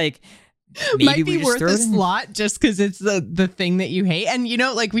 So, like, maybe might be we worth just a slot just because it's the thing that you hate. And, you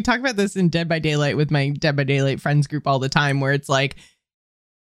know, like, we talk about this in Dead by Daylight with my Dead by Daylight friends group all the time, where it's like,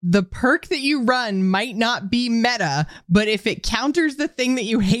 the perk that you run might not be meta, but if it counters the thing that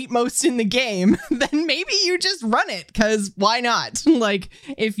you hate most in the game, then maybe you just run it, because why not? Like,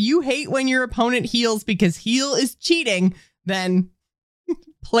 if you hate when your opponent heals because heal is cheating, then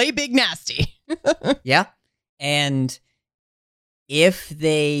play Big Nasty. Yeah. And if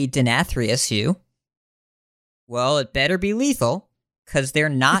they Denathrius you, well, it better be lethal, because they're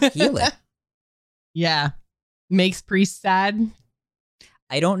not healing. Yeah. Makes priests sad.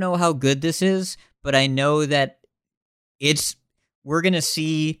 I don't know how good this is, but I know that we're going to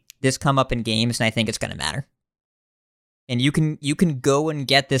see this come up in games, and I think it's going to matter. And you can go and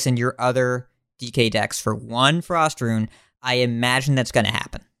get this in your other DK decks for 1 Frost Rune. I imagine that's going to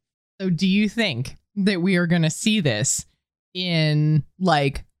happen. So do you think that we are going to see this in,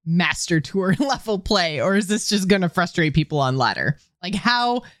 like, Master Tour level play, or is this just going to frustrate people on ladder? Like,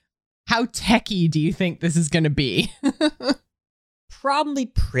 how techie do you think this is going to be? Probably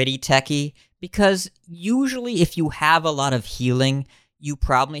pretty techie, because usually if you have a lot of healing, you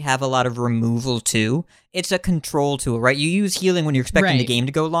probably have a lot of removal too. It's a control tool, right? You use healing when you're expecting the game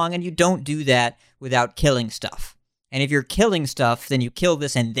to go long, and you don't do that without killing stuff. And if you're killing stuff, then you kill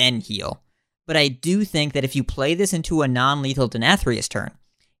this and then heal. But I do think that if you play this into a non-lethal Denathrius turn,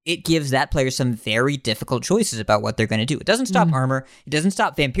 it gives that player some very difficult choices about what they're going to do. It doesn't stop armor. It doesn't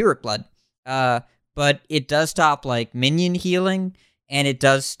stop vampiric blood. But it does stop like minion healing, and it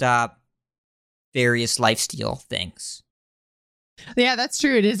does stop various lifesteal things. Yeah, that's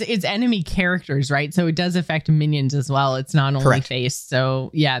true. It's enemy characters, right? So it does affect minions as well. It's not only Correct. face. So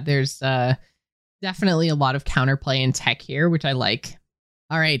yeah, there's definitely a lot of counterplay in tech here, which I like.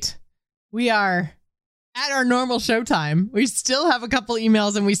 All right. We are at our normal showtime. We still have a couple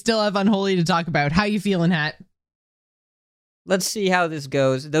emails and we still have Unholy to talk about. How you feeling, Hat? Let's see how this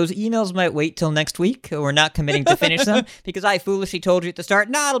goes. Those emails might wait till next week. We're not committing to finish them because I foolishly told you at the start,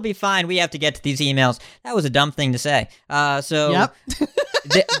 nah, it'll be fine. We have to get to these emails. That was a dumb thing to say. Yep.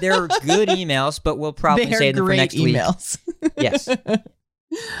 They're good emails, but we'll probably save them for next emails. week. Yes.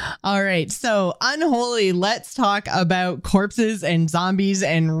 All right. So, Unholy, let's talk about corpses and zombies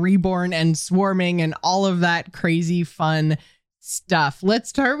and reborn and swarming and all of that crazy fun stuff. Let's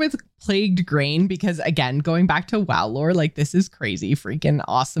start with Plagued Grain because, again, going back to WoW lore, like this is crazy, freaking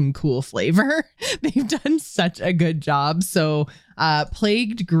awesome, cool flavor. They've done such a good job. So,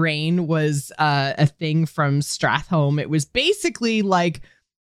 Plagued Grain was a thing from Stratholme. It was basically like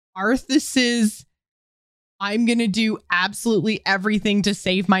Arthas's I'm going to do absolutely everything to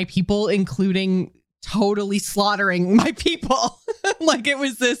save my people, including totally slaughtering my people. Like it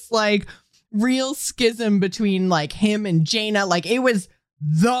was this like real schism between like him and Jaina. Like it was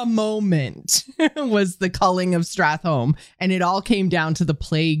the moment was the culling of Stratholme, and it all came down to the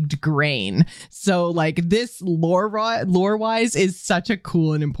Plagued Grain. So like this lore wise is such a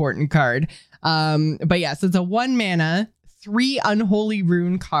cool and important card. But yeah, so it's a 1 mana, 3 Unholy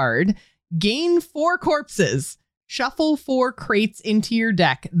Rune card. Gain 4 corpses. Shuffle 4 crates into your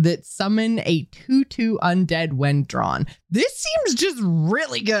deck that summon a 2/2 undead when drawn. This seems just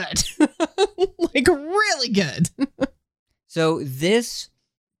really good. Like really good. So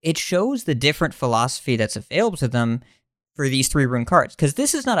it shows the different philosophy that's available to them for these 3 rune cards. Because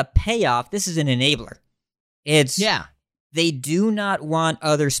this is not a payoff, this is an enabler. They do not want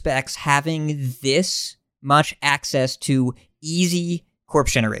other specs having this much access to easy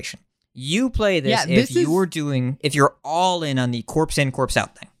corpse generation. You play this if you're all in on the corpse in, corpse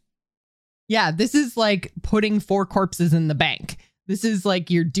out thing. Yeah, this is like putting 4 corpses in the bank. This is like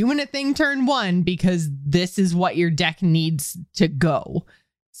you're doing a thing turn 1 because this is what your deck needs to go.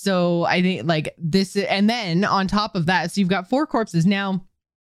 So I think like this, and then on top of that, so you've got 4 corpses. Now,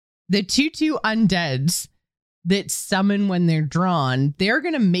 the 2/2 undeads that summon when they're drawn, they're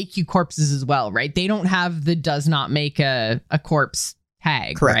going to make you corpses as well, right? They don't have the does not make a corpse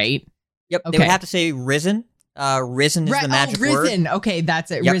tag, correct. Right? Yep, okay. They would have to say risen. Risen is the magic word. Risen. Okay,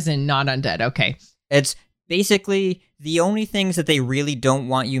 that's it. Yep. Risen, not undead. Okay. It's basically the only things that they really don't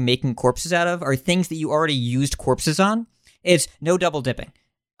want you making corpses out of are things that you already used corpses on. It's no double dipping.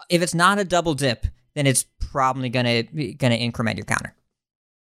 If it's not a double dip, then it's probably gonna increment your counter.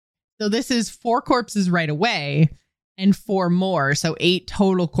 So this is 4 corpses right away and 4 more. So 8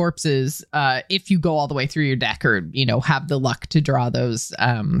 total corpses if you go all the way through your deck or, have the luck to draw those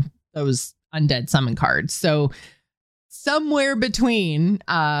undead summon cards. So somewhere between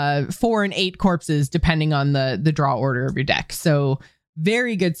 4 and 8 corpses, depending on the draw order of your deck. So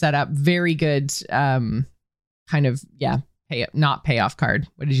very good setup, very good not payoff card.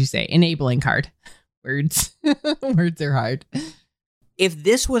 What did you say? Enabling card. Words. Words are hard. If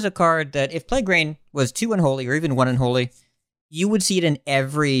this was a card that, if Plague Rain was 2 Unholy or even 1 Unholy, you would see it in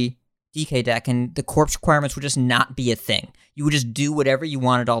every DK deck and the corpse requirements would just not be a thing. You would just do whatever you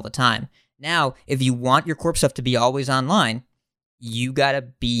wanted all the time. Now, if you want your corpse stuff to be always online, you gotta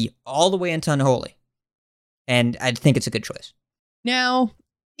be all the way into Unholy. And I think it's a good choice. Now,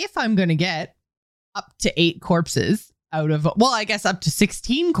 if I'm gonna get up to 8 corpses out of, well, I guess up to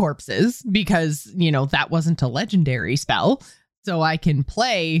 16 corpses, because, that wasn't a legendary spell, so I can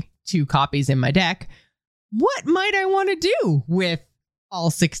play 2 copies in my deck, what might I want to do with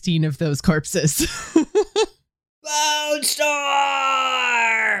all 16 of those corpses? Bone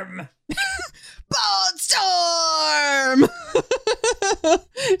Storm! Bone Storm!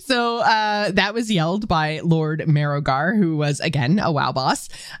 So that was yelled by Lord Marogar, who was, again, a WoW boss.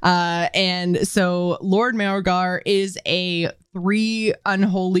 And so Lord Marogar is a 3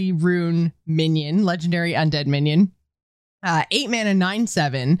 Unholy Rune minion, legendary undead minion. 8 mana,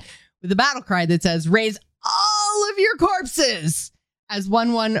 9/7, with a battle cry that says, raise all of your corpses as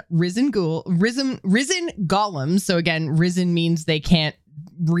 1/1 risen golems. So again, risen means they can't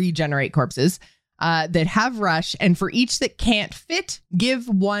regenerate corpses that have rush. And for each that can't fit, give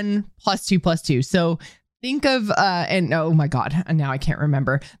 1 +2/+2. So think of, and oh my God, now I can't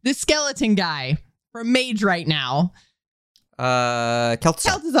remember. The skeleton guy from Mage right now.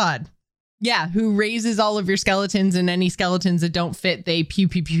 Kel'Thuzad. Yeah, who raises all of your skeletons, and any skeletons that don't fit, they pew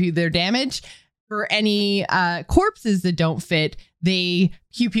pew pew their damage. For any corpses that don't fit, they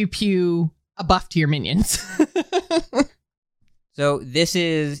pew pew pew a buff to your minions. So this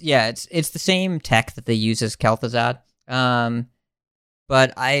is, it's the same tech that they use as Kel'Thuzad.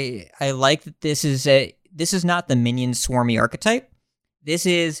 But I like that this is not the minion swarmy archetype. This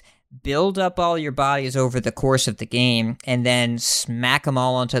is build up all your bodies over the course of the game and then smack them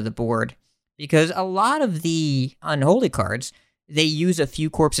all onto the board. Because a lot of the unholy cards, they use a few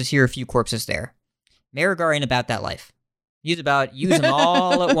corpses here, a few corpses there. Marigar ain't about that life. Use them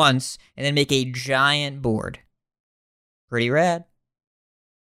all at once and then make a giant board. Pretty rad.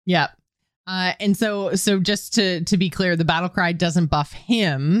 Yeah. And so just to be clear, the battle cry doesn't buff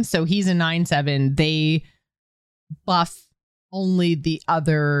him. So he's a 9/7. They buff only the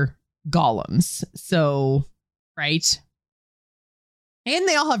other golems. So, right. And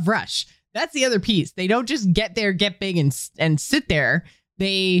they all have rush. That's the other piece. They don't just get there, get big, and sit there.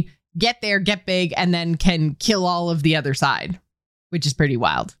 They get there, get big, and then can kill all of the other side, which is pretty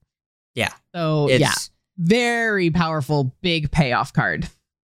wild. Yeah. So, very powerful, big payoff card.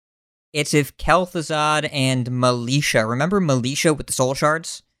 It's if Kel'Thuzad and Militia, remember Militia with the soul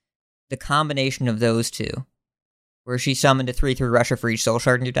shards? The combination of those two, where she summoned a 3/3 rusher for each soul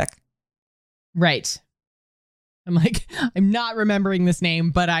shard in your deck. Right. I'm not remembering this name,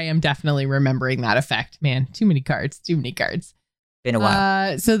 but I am definitely remembering that effect. Man, too many cards. Been a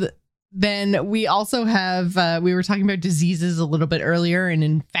while. Then we also have, we were talking about diseases a little bit earlier and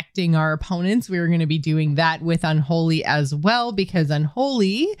infecting our opponents. We were going to be doing that with Unholy as well, because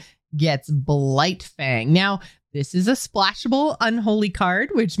Unholy gets Blight Fang. Now, this is a splashable Unholy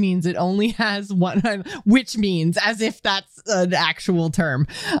card, which means it only has one, which means as if that's an actual term.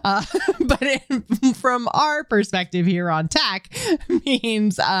 But from our perspective here on TAC,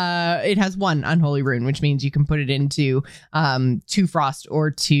 means it has one Unholy rune, which means you can put it into 2 Frost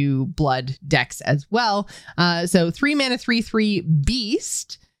or 2 Blood decks as well. So 3 mana, 3/3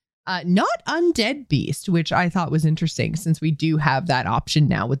 Beast. Not Undead Beast, which I thought was interesting since we do have that option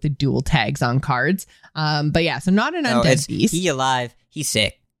now with the dual tags on cards. But yeah, so not an Undead Beast. He alive. He's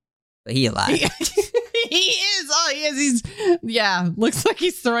sick, but he alive. He is. Oh, he is. Looks like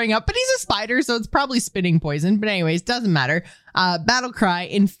he's throwing up, but he's a spider, so it's probably spitting poison. But anyways, doesn't matter. Battle Cry,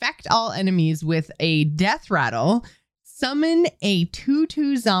 infect all enemies with a death rattle. Summon a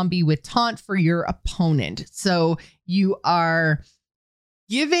 2/2 zombie with taunt for your opponent. So you are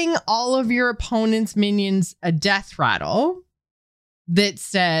giving all of your opponent's minions a death rattle that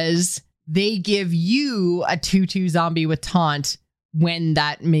says they give you a 2/2 zombie with taunt when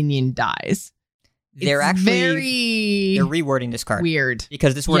that minion dies. They're it's actually they're rewording this card. Weird.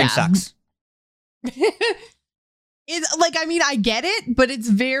 Because this wording sucks. It's like, I mean, I get it, but it's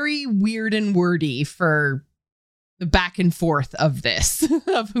very weird and wordy for the back and forth of this,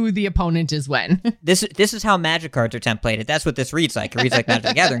 of who the opponent is when. This is how Magic cards are templated. That's what this reads like. It reads like Magic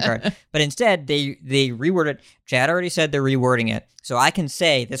the Gathering card. But instead, they reword it. Chad already said they're rewording it, so I can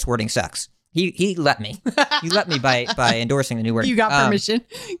say this wording sucks. He let me. He let me by endorsing the new wording. You got permission.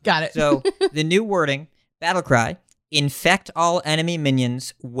 Got it. So the new wording, Battle Cry, infect all enemy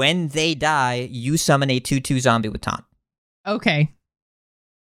minions. When they die, you summon a 2/2 zombie with taunt. Okay.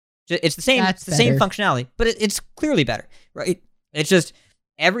 It's the same. It's the same functionality, but it's clearly better, right? It's just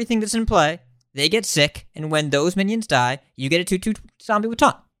everything that's in play. They get sick, and when those minions die, you get a 2/2 zombie with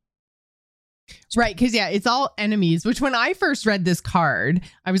taunt. Right, because it's all enemies. Which when I first read this card,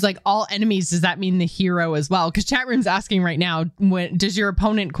 I was like, all enemies. Does that mean the hero as well? Because chat room's asking right now, when does your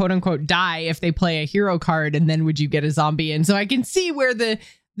opponent quote unquote die if they play a hero card, and then would you get a zombie? And so I can see where the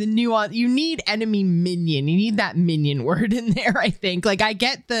nuance, you need enemy minion. You need that minion word in there, I think. Like, I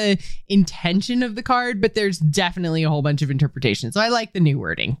get the intention of the card, but there's definitely a whole bunch of interpretations. So I like the new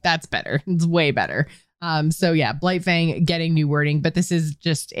wording. That's better. It's way better. So yeah, Blightfang getting new wording, but this is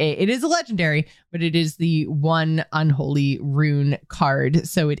just it is a legendary, but it is the one Unholy Rune card.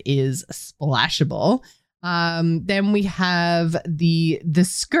 So it is splashable. Then we have the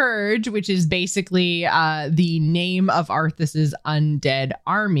Scourge, which is basically the name of Arthas's undead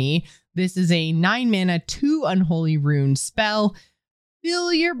army. This is a 9 mana, 2 Unholy Rune spell.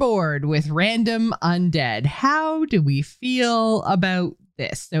 Fill your board with random undead. How do we feel about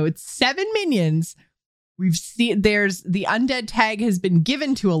this? So it's 7 minions. We've seen there's the undead tag has been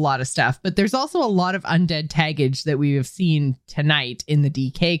given to a lot of stuff, but there's also a lot of undead taggage that we have seen tonight in the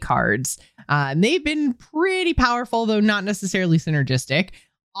DK cards. And they've been pretty powerful, though not necessarily synergistic.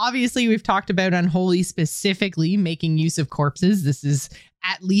 Obviously, we've talked about Unholy specifically making use of corpses. This is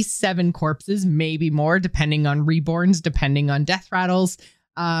at least 7 corpses, maybe more, depending on reborns, depending on death rattles.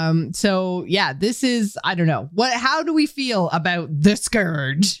 So yeah, this is, I don't know. How do we feel about the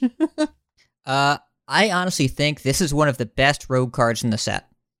Scourge? I honestly think this is one of the best rogue cards in the set.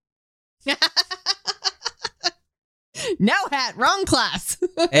 No, Hat, wrong class.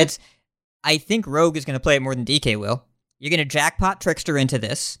 I think Rogue is going to play it more than DK will. You're going to jackpot Trickster into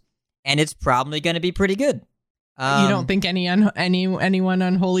this, and it's probably going to be pretty good. You don't think anyone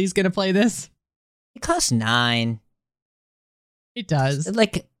Unholy is going to play this? It costs 9. It does.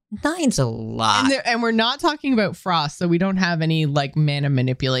 Like, 9's a lot. And we're not talking about Frost, so we don't have any like mana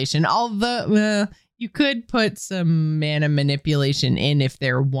manipulation. Although you could put some mana manipulation in if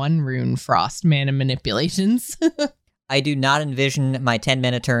they're 1 rune Frost mana manipulations. I do not envision my 10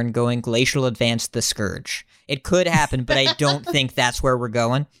 mana turn going Glacial Advance the Scourge. It could happen, but I don't think that's where we're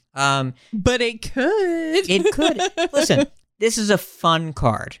going. But it could. It could. Listen, this is a fun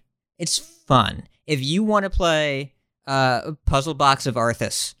card. It's fun. If you want to play Puzzle Box of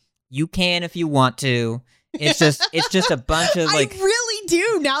Arthas, you can if you want to. It's just a bunch of like. I really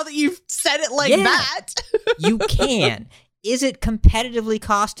do now that you've said it like that. You can. Is it competitively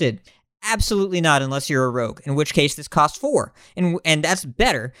costed? Absolutely not, unless you're a rogue. In which case, this costs 4, and that's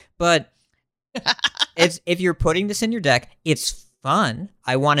better. But if you're putting this in your deck, it's fun.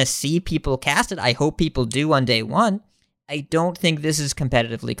 I want to see people cast it. I hope people do on day 1. I don't think this is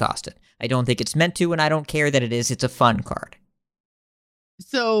competitively costed. I don't think it's meant to, and I don't care that it is. It's a fun card.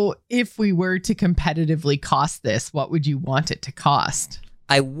 So, if we were to competitively cost this, what would you want it to cost?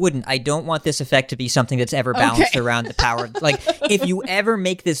 I wouldn't. I don't want this effect to be something that's ever balanced around the power. Like, if you ever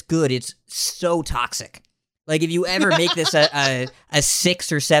make this good, it's so toxic. Like, if you ever make this a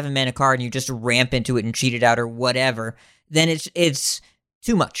 6 or 7 mana card and you just ramp into it and cheat it out or whatever, then it's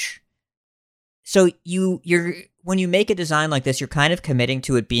too much. So you're when you make a design like this, you're kind of committing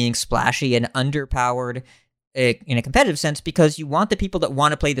to it being splashy and underpowered in a competitive sense because you want the people that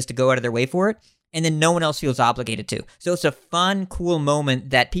want to play this to go out of their way for it. And then no one else feels obligated to. So it's a fun, cool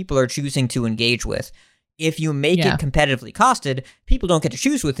moment that people are choosing to engage with. If you make it competitively costed, people don't get to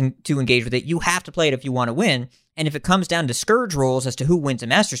choose to engage with it. You have to play it if you want to win. And if it comes down to Scourge rolls as to who wins a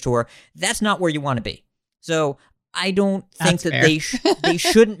Masters Tour, that's not where you want to be. So I don't think that they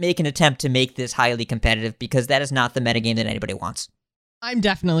shouldn't make an attempt to make this highly competitive because that is not the metagame that anybody wants. I'm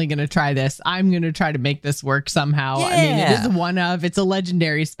definitely going to try this. I'm going to try to make this work somehow. Yeah. I mean, it is it's a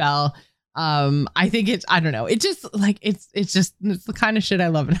legendary spell. I think I don't know. It just like, it's the kind of shit I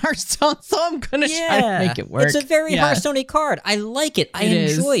love in Hearthstone. So I'm going to try to make it work. It's a very Hearthstone-y card. I like it. I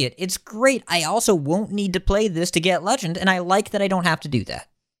enjoy it. It's great. I also won't need to play this to get Legend. And I like that I don't have to do that.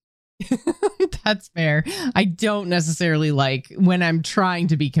 That's fair. I don't necessarily like when I'm trying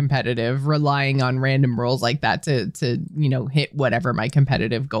to be competitive, relying on random rolls like that to hit whatever my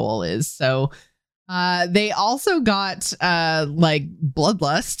competitive goal is. So they also got like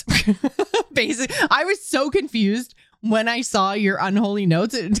Bloodlust. Basically, I was so confused when I saw your Unholy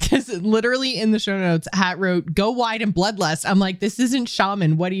notes because literally in the show notes, Hat wrote "Go wide and Bloodlust." I'm like, this isn't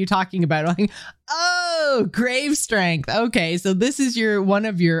Shaman. What are you talking about? I'm like, oh, Grave Strength. Okay, so this is one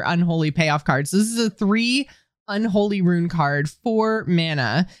of your Unholy payoff cards. So this is a 3 Unholy rune card, 4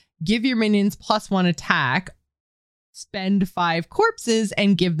 mana. Give your minions +1 attack. Spend 5 corpses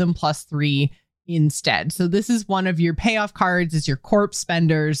and give them +3 instead. So this is one of your payoff cards. It's your corpse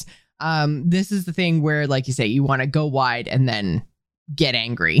spenders. This is the thing where, like you say, you want to go wide and then get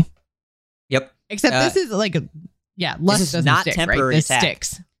angry. Yep. Except this is like lust this is doesn't not stick, temporary right? This attack.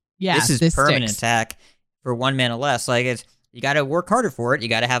 sticks. Yeah, this is permanent attack for 1 mana less. Like you got to work harder for it. You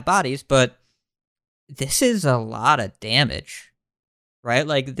got to have bodies, but this is a lot of damage, right?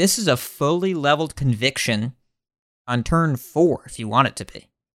 Like this is a fully leveled conviction on turn 4 if you want it to be.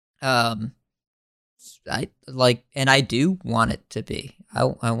 I do want it to be. I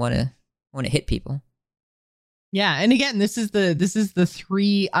want to hit people. Yeah, and again, this is the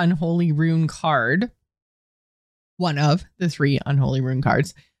 3 Unholy Rune card. One of the 3 Unholy Rune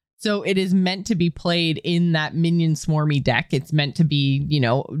cards. So it is meant to be played in that minion swarmy deck. It's meant to be,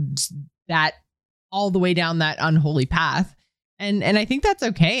 that all the way down that unholy path. And I think that's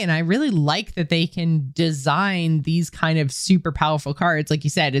okay. And I really like that they can design these kind of super powerful cards. Like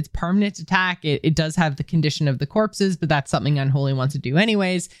you said, it's permanent attack. It does have the condition of the corpses, but that's something Unholy wants to do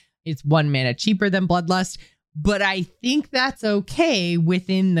anyways. It's 1 mana cheaper than Bloodlust. But I think that's okay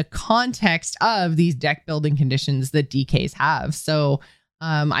within the context of these deck building conditions that DKs have. So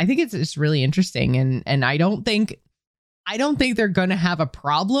I think it's really interesting. And I don't think they're going to have a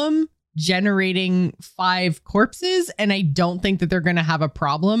problem generating 5 corpses, and I don't think that they're going to have a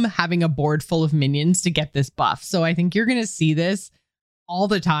problem having a board full of minions to get this buff. So I think you're going to see this all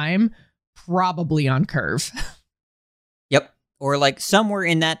the time, probably on curve. Yep. Or like somewhere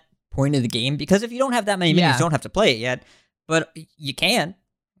in that point of the game, because if you don't have that many minions, you don't have to play it yet, but you can.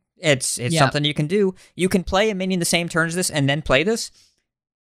 It's something you can do. You can play a minion the same turn as this and then play this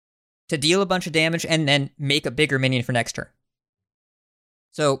to deal a bunch of damage and then make a bigger minion for next turn.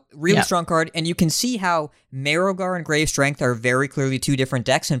 So, really strong card, and you can see how Marrowgar and Grave Strength are very clearly 2 different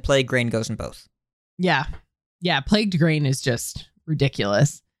decks, and Plague Grain goes in both. Yeah. Yeah, Plagued Grain is just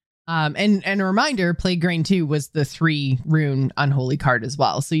ridiculous. And a reminder, Plague Grain 2 was the 3-rune Unholy card as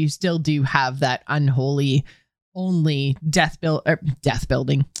well, so you still do have that Unholy only deck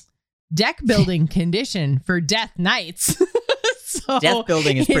building condition for Death Knights. So death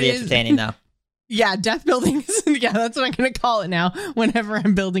building is pretty entertaining, though. Yeah, death building. Yeah, that's what I'm going to call it now whenever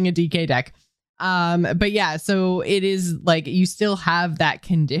I'm building a DK deck. But yeah, so it is like you still have that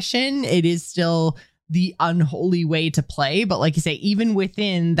condition. It is still the unholy way to play. But like you say, even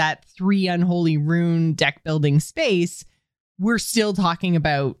within that 3 unholy rune deck building space, we're still talking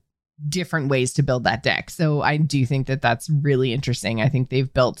about different ways to build that deck. So I do think that that's really interesting. I think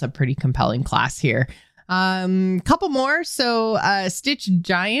they've built a pretty compelling class here. Couple more. So, Stitch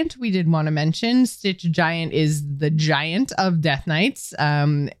Giant, we did want to mention. Stitch Giant is the giant of Death Knights.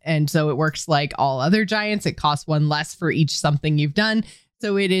 And so it works like all other giants. It costs 1 less for each something you've done.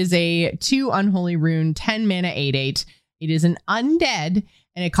 So it is a 2 unholy rune, 10 mana, 8/8. It is an undead,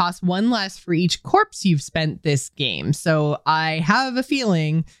 and it costs 1 less for each corpse you've spent this game. So I have a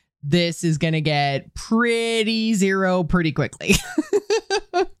feeling this is going to get pretty zero pretty quickly.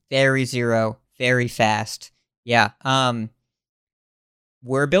 Very zero. Very fast. Yeah.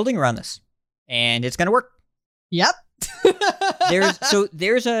 We're building around this, and it's gonna work. Yep.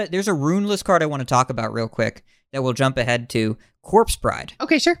 there's a runeless card I want to talk about real quick that we'll jump ahead to. Corpse Bride.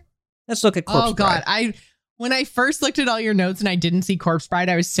 Okay, sure. Let's look at Corpse Bride. Oh god, when I first looked at all your notes and I didn't see Corpse Bride,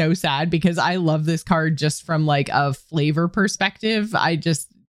 I was so sad because I love this card just from like a flavor perspective.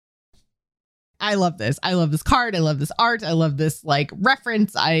 I love this. I love this card. I love this art. I love this like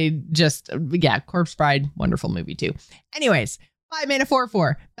reference. Corpse Bride, wonderful movie too. Anyways, 5 mana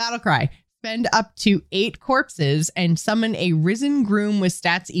 4/4, Battle Cry. Spend up to 8 corpses and summon a Risen Groom with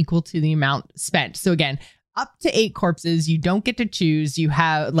stats equal to the amount spent. So again, up to 8 corpses. You don't get to choose. You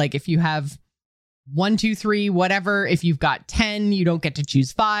have like if you have 1, 2, 3, whatever. If you've got 10, you don't get to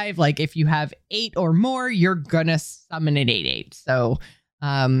choose 5. Like if you have 8 or more, you're gonna summon an 8/8. So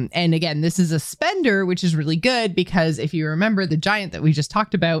and again, this is a spender, which is really good because if you remember, the giant that we just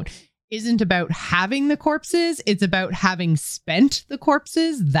talked about isn't about having the corpses. It's about having spent the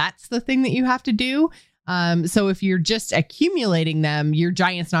corpses. That's the thing that you have to do. So if you're just accumulating them, your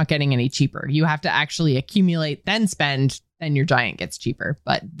giant's not getting any cheaper. You have to actually accumulate, then spend, then your giant gets cheaper.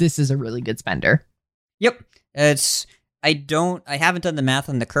 But this is a really good spender. Yep. I haven't done the math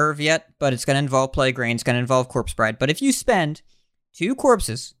on the curve yet, but it's going to involve Plague Grain. It's going to involve Corpse Bride. But if you spend 2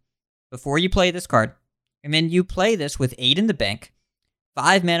 corpses before you play this card, and then you play this with 8 in the bank,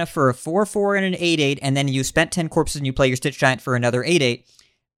 5 mana for a 4/4 and an 8/8, and then you spent 10 corpses and you play your Stitch Giant for another 8/8.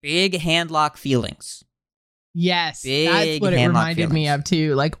 Big handlock feelings. Yes, that's what it reminded me of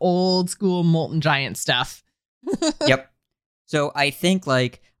too, like old school Molten Giant stuff. Yep. So I think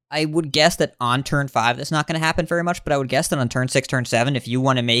I would guess that on turn 5 that's not going to happen very much, but I would guess that on turn 6, turn 7, if you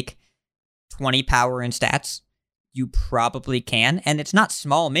want to make 20 power and stats, you probably can, and it's not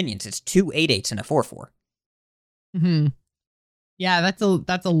small minions. It's 2 8/8s and a 4/4. Mm-hmm. Yeah, that's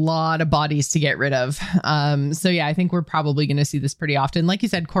a lot of bodies to get rid of. So yeah, I think we're probably going to see this pretty often. Like you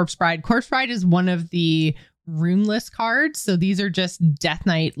said, Corpse Bride. Corpse Bride is one of the runeless cards. So these are just Death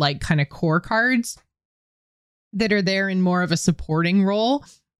Knight like kind of core cards that are there in more of a supporting role,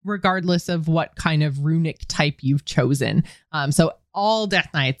 regardless of what kind of runic type you've chosen. So all Death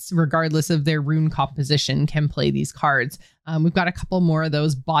Knights, regardless of their rune composition, can play these cards. We've got a couple more of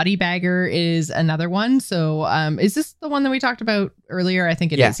those. Body Bagger is another one. So is this the one that we talked about earlier? I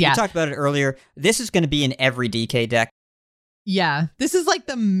think it is. Yeah, we talked about it earlier. This is going to be in every DK deck. Yeah, this is like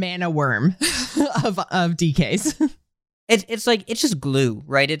the mana worm of DKs. It's just glue,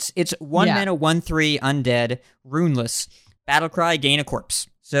 right? It's 1 mana 1/3 undead, runeless. Battle Cry, gain a corpse.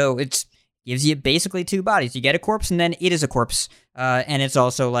 So it's gives you basically 2 bodies. You get a corpse, and then it is a corpse. And it's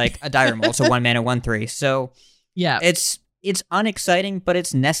also like a dire mold, so 1 mana 1/3. So yeah, it's unexciting, but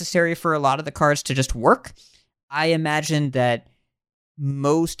it's necessary for a lot of the cards to just work. I imagine that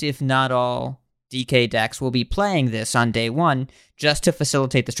most, if not all, DK decks will be playing this on day 1 just to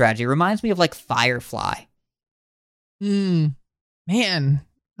facilitate the strategy. It reminds me of like Firefly. Man.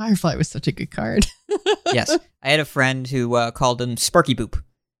 Firefly was such a good card. Yes. I had a friend who called him Sparky Boop.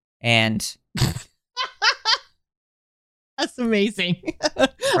 And... That's amazing.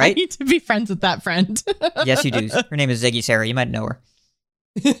 Right? I need to be friends with that friend. Yes, you do. Her name is Ziggy Sarah. You might know her.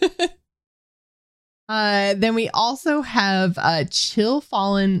 Then we also have Chill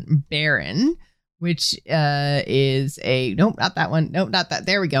Fallen Baron, which is a... Nope, not that one. Nope, not that.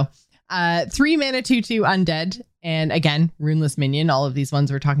 There we go. 3 mana 2/2 undead. And again, runeless minion. All of these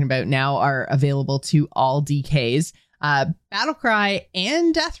ones we're talking about now are available to all DKs. Battlecry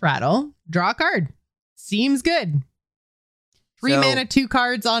and Death Rattle. Draw a card. Seems good. 3 mana, 2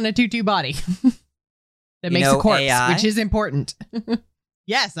 cards on a 2/2 body. That makes a corpse, AI? Which is important.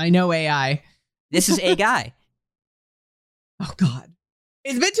 Yes, I know AI. This is a guy. Oh, God.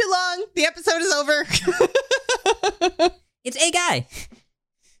 It's been too long. The episode is over. It's a guy.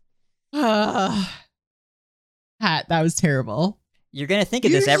 Hat, that was terrible. You're going to think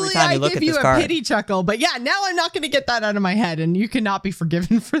of this every time you look at this card. I give you a pity chuckle, but yeah, now I'm not going to get that out of my head, and you cannot be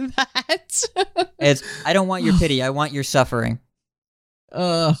forgiven for that. I don't want your pity. I want your suffering.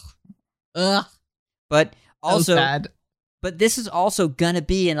 Ugh. But also, bad. But this is also going to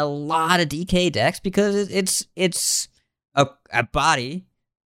be in a lot of DK decks because it's a body,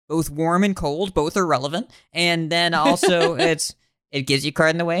 both warm and cold, both are relevant. And then also it gives you a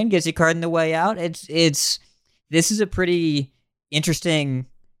card in the way and gives you a card in the way out. This is a pretty interesting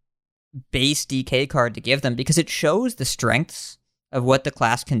base DK card to give them because it shows the strengths of what the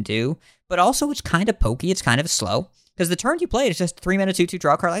class can do, but also it's kind of pokey, it's kind of slow. Because the turn you play is just 3 mana 2/2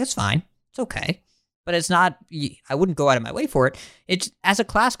 draw card, like it's fine. It's okay. But it's not, I wouldn't go out of my way for it. It's, as a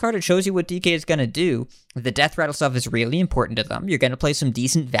class card, it shows you what DK is going to do. The Death Rattle stuff is really important to them. You're going to play some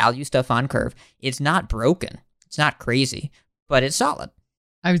decent value stuff on curve. It's not broken. It's not crazy, but it's solid.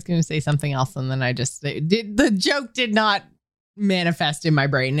 I was going to say something else, and then the joke did not manifest in my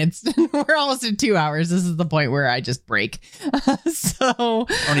brain. We're almost at 2 hours. This is the point where I just break. So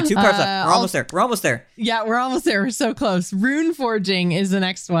only 2 cards left. We're almost there. Yeah, we're almost there. We're so close. Rune Forging is the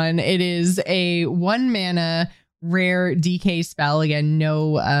next one. It is a 1 mana rare DK spell. Again,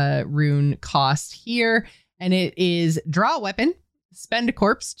 no rune cost here. And it is draw a weapon, spend a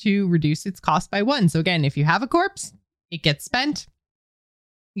corpse to reduce its cost by 1. So again, if you have a corpse, it gets spent.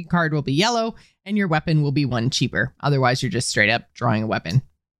 Your card will be yellow and your weapon will be 1 cheaper. Otherwise, you're just straight up drawing a weapon.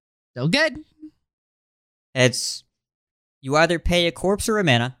 Still good. You either pay a corpse or a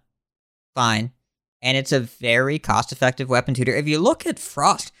mana. Fine. And it's a very cost-effective weapon tutor. If you look at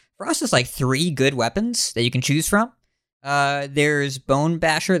Frost has like 3 good weapons that you can choose from. There's Bone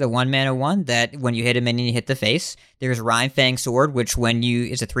Basher, the 1 mana 1, that when you hit a minion, you hit the face. There's Rime Fang Sword, which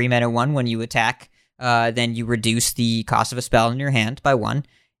is a 3 mana 1. When you attack, then you reduce the cost of a spell in your hand by 1.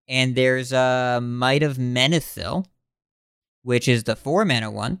 And there's Might of Menethil, which is the 4 mana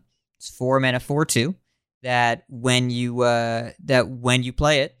 1. It's 4 mana 4/2. That when you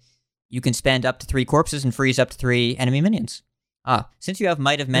play it, you can spend up to 3 corpses and freeze up to 3 enemy minions. Since you have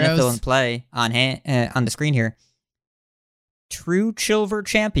Might of Menethil in play on the screen here, True Chilver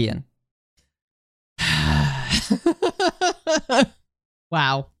Champion.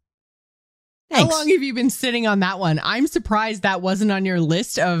 Wow. Thanks. How long have you been sitting on that one? I'm surprised that wasn't on your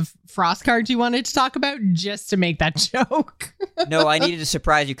list of Frost cards you wanted to talk about just to make that joke. No, I needed to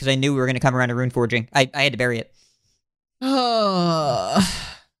surprise you because I knew we were going to come around to Rune Forging. I had to bury it. Oh,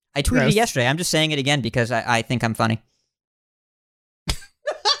 I tweeted it yesterday. I'm just saying it again because I think I'm funny.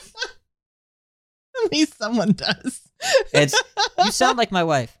 At least someone does. You sound like my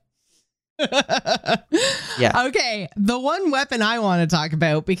wife. Yeah. Okay. The one weapon I want to talk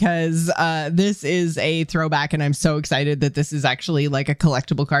about, because this is a throwback and I'm so excited that this is actually like a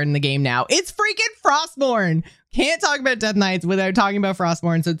collectible card in the game now. It's freaking Frostmourne. Can't talk about Death Knights without talking about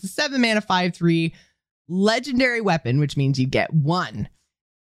Frostmourne. So it's a 7 mana 5/3 legendary weapon, which means you get 1.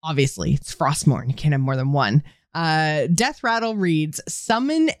 Obviously, it's Frostmourne. You can't have more than 1. Death Rattle reads,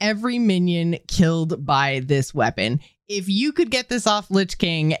 summon every minion killed by this weapon. If you could get this off Lich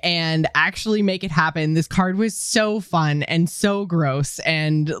King and actually make it happen, this card was so fun and so gross.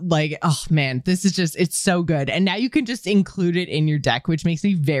 And like, oh man, this is just, it's so good. And now you can just include it in your deck, which makes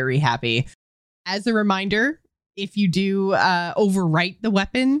me very happy. As a reminder, if you do overwrite the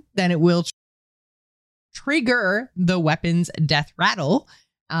weapon, then it will trigger the weapon's Death Rattle.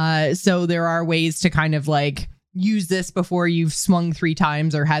 So there are ways to kind of like use this before you've swung 3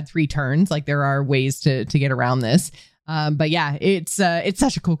 times or had 3 turns. Like there are ways to get around this. But yeah, it's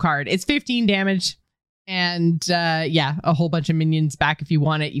such a cool card. It's 15 damage and yeah, a whole bunch of minions back if you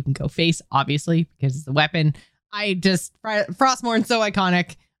want it. You can go face, obviously, because it's a weapon. Frostmourne's so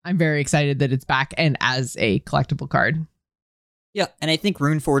iconic. I'm very excited that it's back and as a collectible card. Yeah, and I think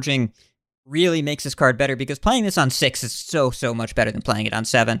Rune Forging really makes this card better because playing this on 6 is so much better than playing it on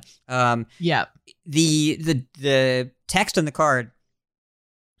 7. Yeah. The text on the card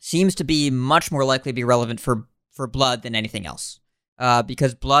seems to be much more likely to be relevant for blood than anything else.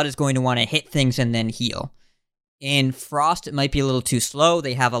 Because blood is going to want to hit things and then heal. In Frost, it might be a little too slow.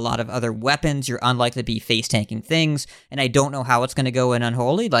 They have a lot of other weapons. You're unlikely to be face-tanking things. And I don't know how it's going to go in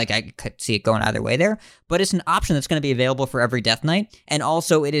Unholy. Like, I could see it going either way there. But it's an option that's going to be available for every Death Knight. And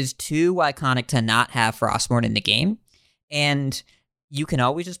also, it is too iconic to not have Frostmourne in the game. And you can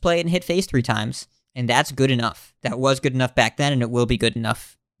always just play it and hit face 3 times. And that's good enough. That was good enough back then, and it will be good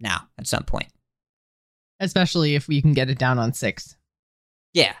enough now at some point. Especially if we can get it down on 6.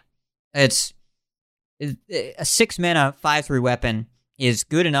 Yeah. It's a 6 mana 5/3 weapon is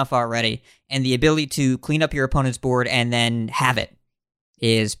good enough already, and the ability to clean up your opponent's board and then have it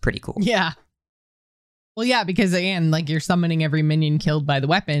is pretty cool. Yeah. Well, yeah, because again, like you're summoning every minion killed by the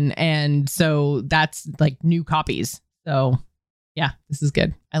weapon, and so that's like new copies. So yeah, this is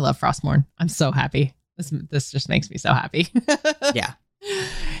good. I love Frostmourne. I'm so happy. This just makes me so happy. Yeah.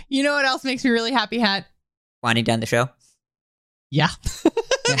 You know what else makes me really happy, Hat? Winding down the show? Yeah.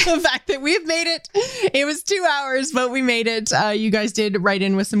 The fact that we've made it. It was 2 hours, but we made it. You guys did write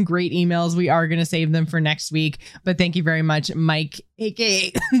in with some great emails. We are going to save them for next week. But thank you very much, Mike,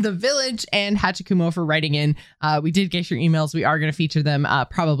 aka The Village, and Hachikumo for writing in. We did get your emails. We are going to feature them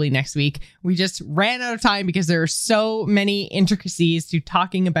probably next week. We just ran out of time because there are so many intricacies to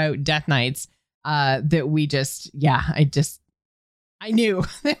talking about Death Knights that we just, I knew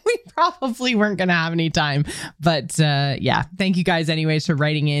that we probably weren't going to have any time. But yeah, thank you guys anyways for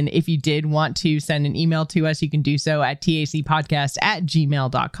writing in. If you did want to send an email to us, you can do so at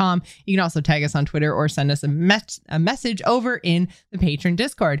tacpodcast@gmail.com. You can also tag us on Twitter or send us a message over in the Patreon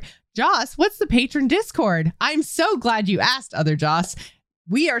Discord. Joss, what's the Patreon Discord? I'm so glad you asked, other Joss.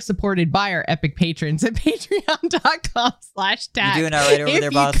 We are supported by our epic patrons at patreon.com/tag. You doing all right over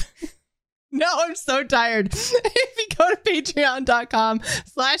there, boss? No, I'm so tired. If you go to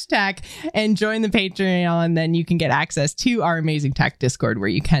patreon.com/tech and join the Patreon, then you can get access to our amazing tech Discord where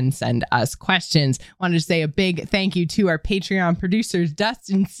you can send us questions. Wanted to say a big thank you to our Patreon producers,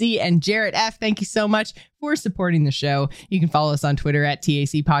 Dustin C. and Jarrett F. Thank you so much for supporting the show. You can follow us on Twitter at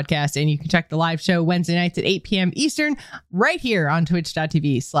TAC Podcast, and you can check the live show Wednesday nights at 8 p.m. Eastern right here on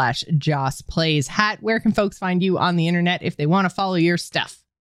twitch.tv/JossPlays. Hat, where can folks find you on the internet if they want to follow your stuff?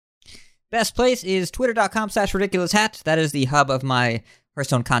 Best place is twitter.com/RidiculousHat. That is the hub of my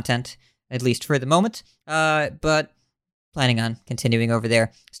Hearthstone content, at least for the moment. But planning on continuing over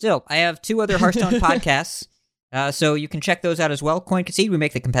there. Still, I have 2 other Hearthstone podcasts, so you can check those out as well. Coin Concede, we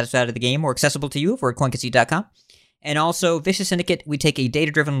make the competitive side of the game more accessible to you over at coinconcede.com. And also Vicious Syndicate, we take a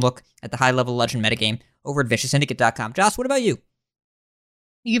data-driven look at the high-level Legend metagame over at vicioussyndicate.com. Joss, what about you?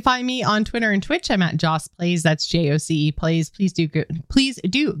 You can find me on Twitter and Twitch. I'm at Joce Plays. That's JOCE Plays. Please do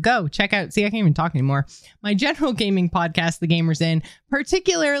go check out. See, I can't even talk anymore. My general gaming podcast, The Gamer's In,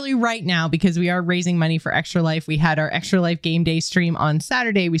 particularly right now because we are raising money for Extra Life. We had our Extra Life Game Day stream on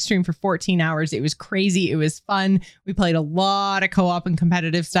Saturday. We streamed for 14 hours. It was crazy. It was fun. We played a lot of co-op and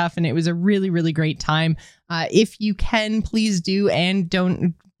competitive stuff, and it was a really, really great time. If you can, please do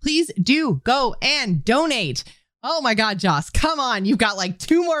go and donate. Oh my God, Joss, come on. You've got like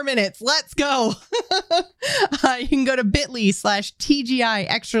 2 more minutes. Let's go. You can go to bit.ly/TGI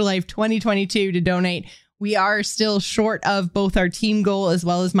Extra Life 2022 to donate. We are still short of both our team goal as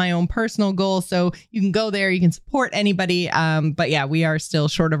well as my own personal goal. So you can go there. You can support anybody. But yeah, we are still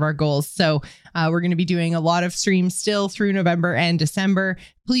short of our goals. So we're going to be doing a lot of streams still through November and December.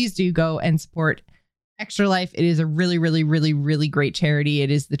 Please do go and support Extra Life. It is a really, really, really, really great charity. It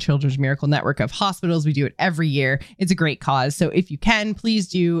is the Children's Miracle Network of Hospitals. We do it every year. It's a great cause. So if you can, please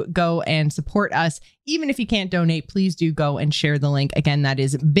do go and support us. Even if you can't donate, please do go and share the link. Again, that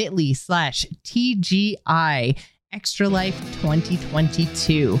is bit.ly/TGI Extra Life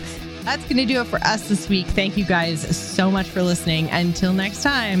 2022. That's going to do it for us this week. Thank you guys so much for listening. Until next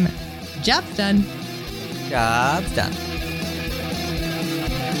time, job's done. Job's done.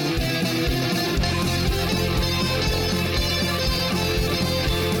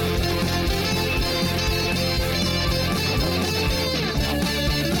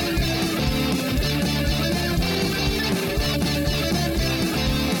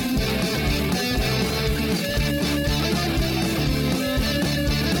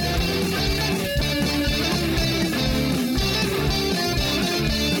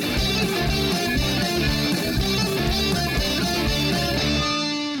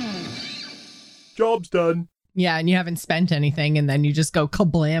 Job's done. Yeah, and you haven't spent anything, and then you just go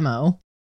kablamo.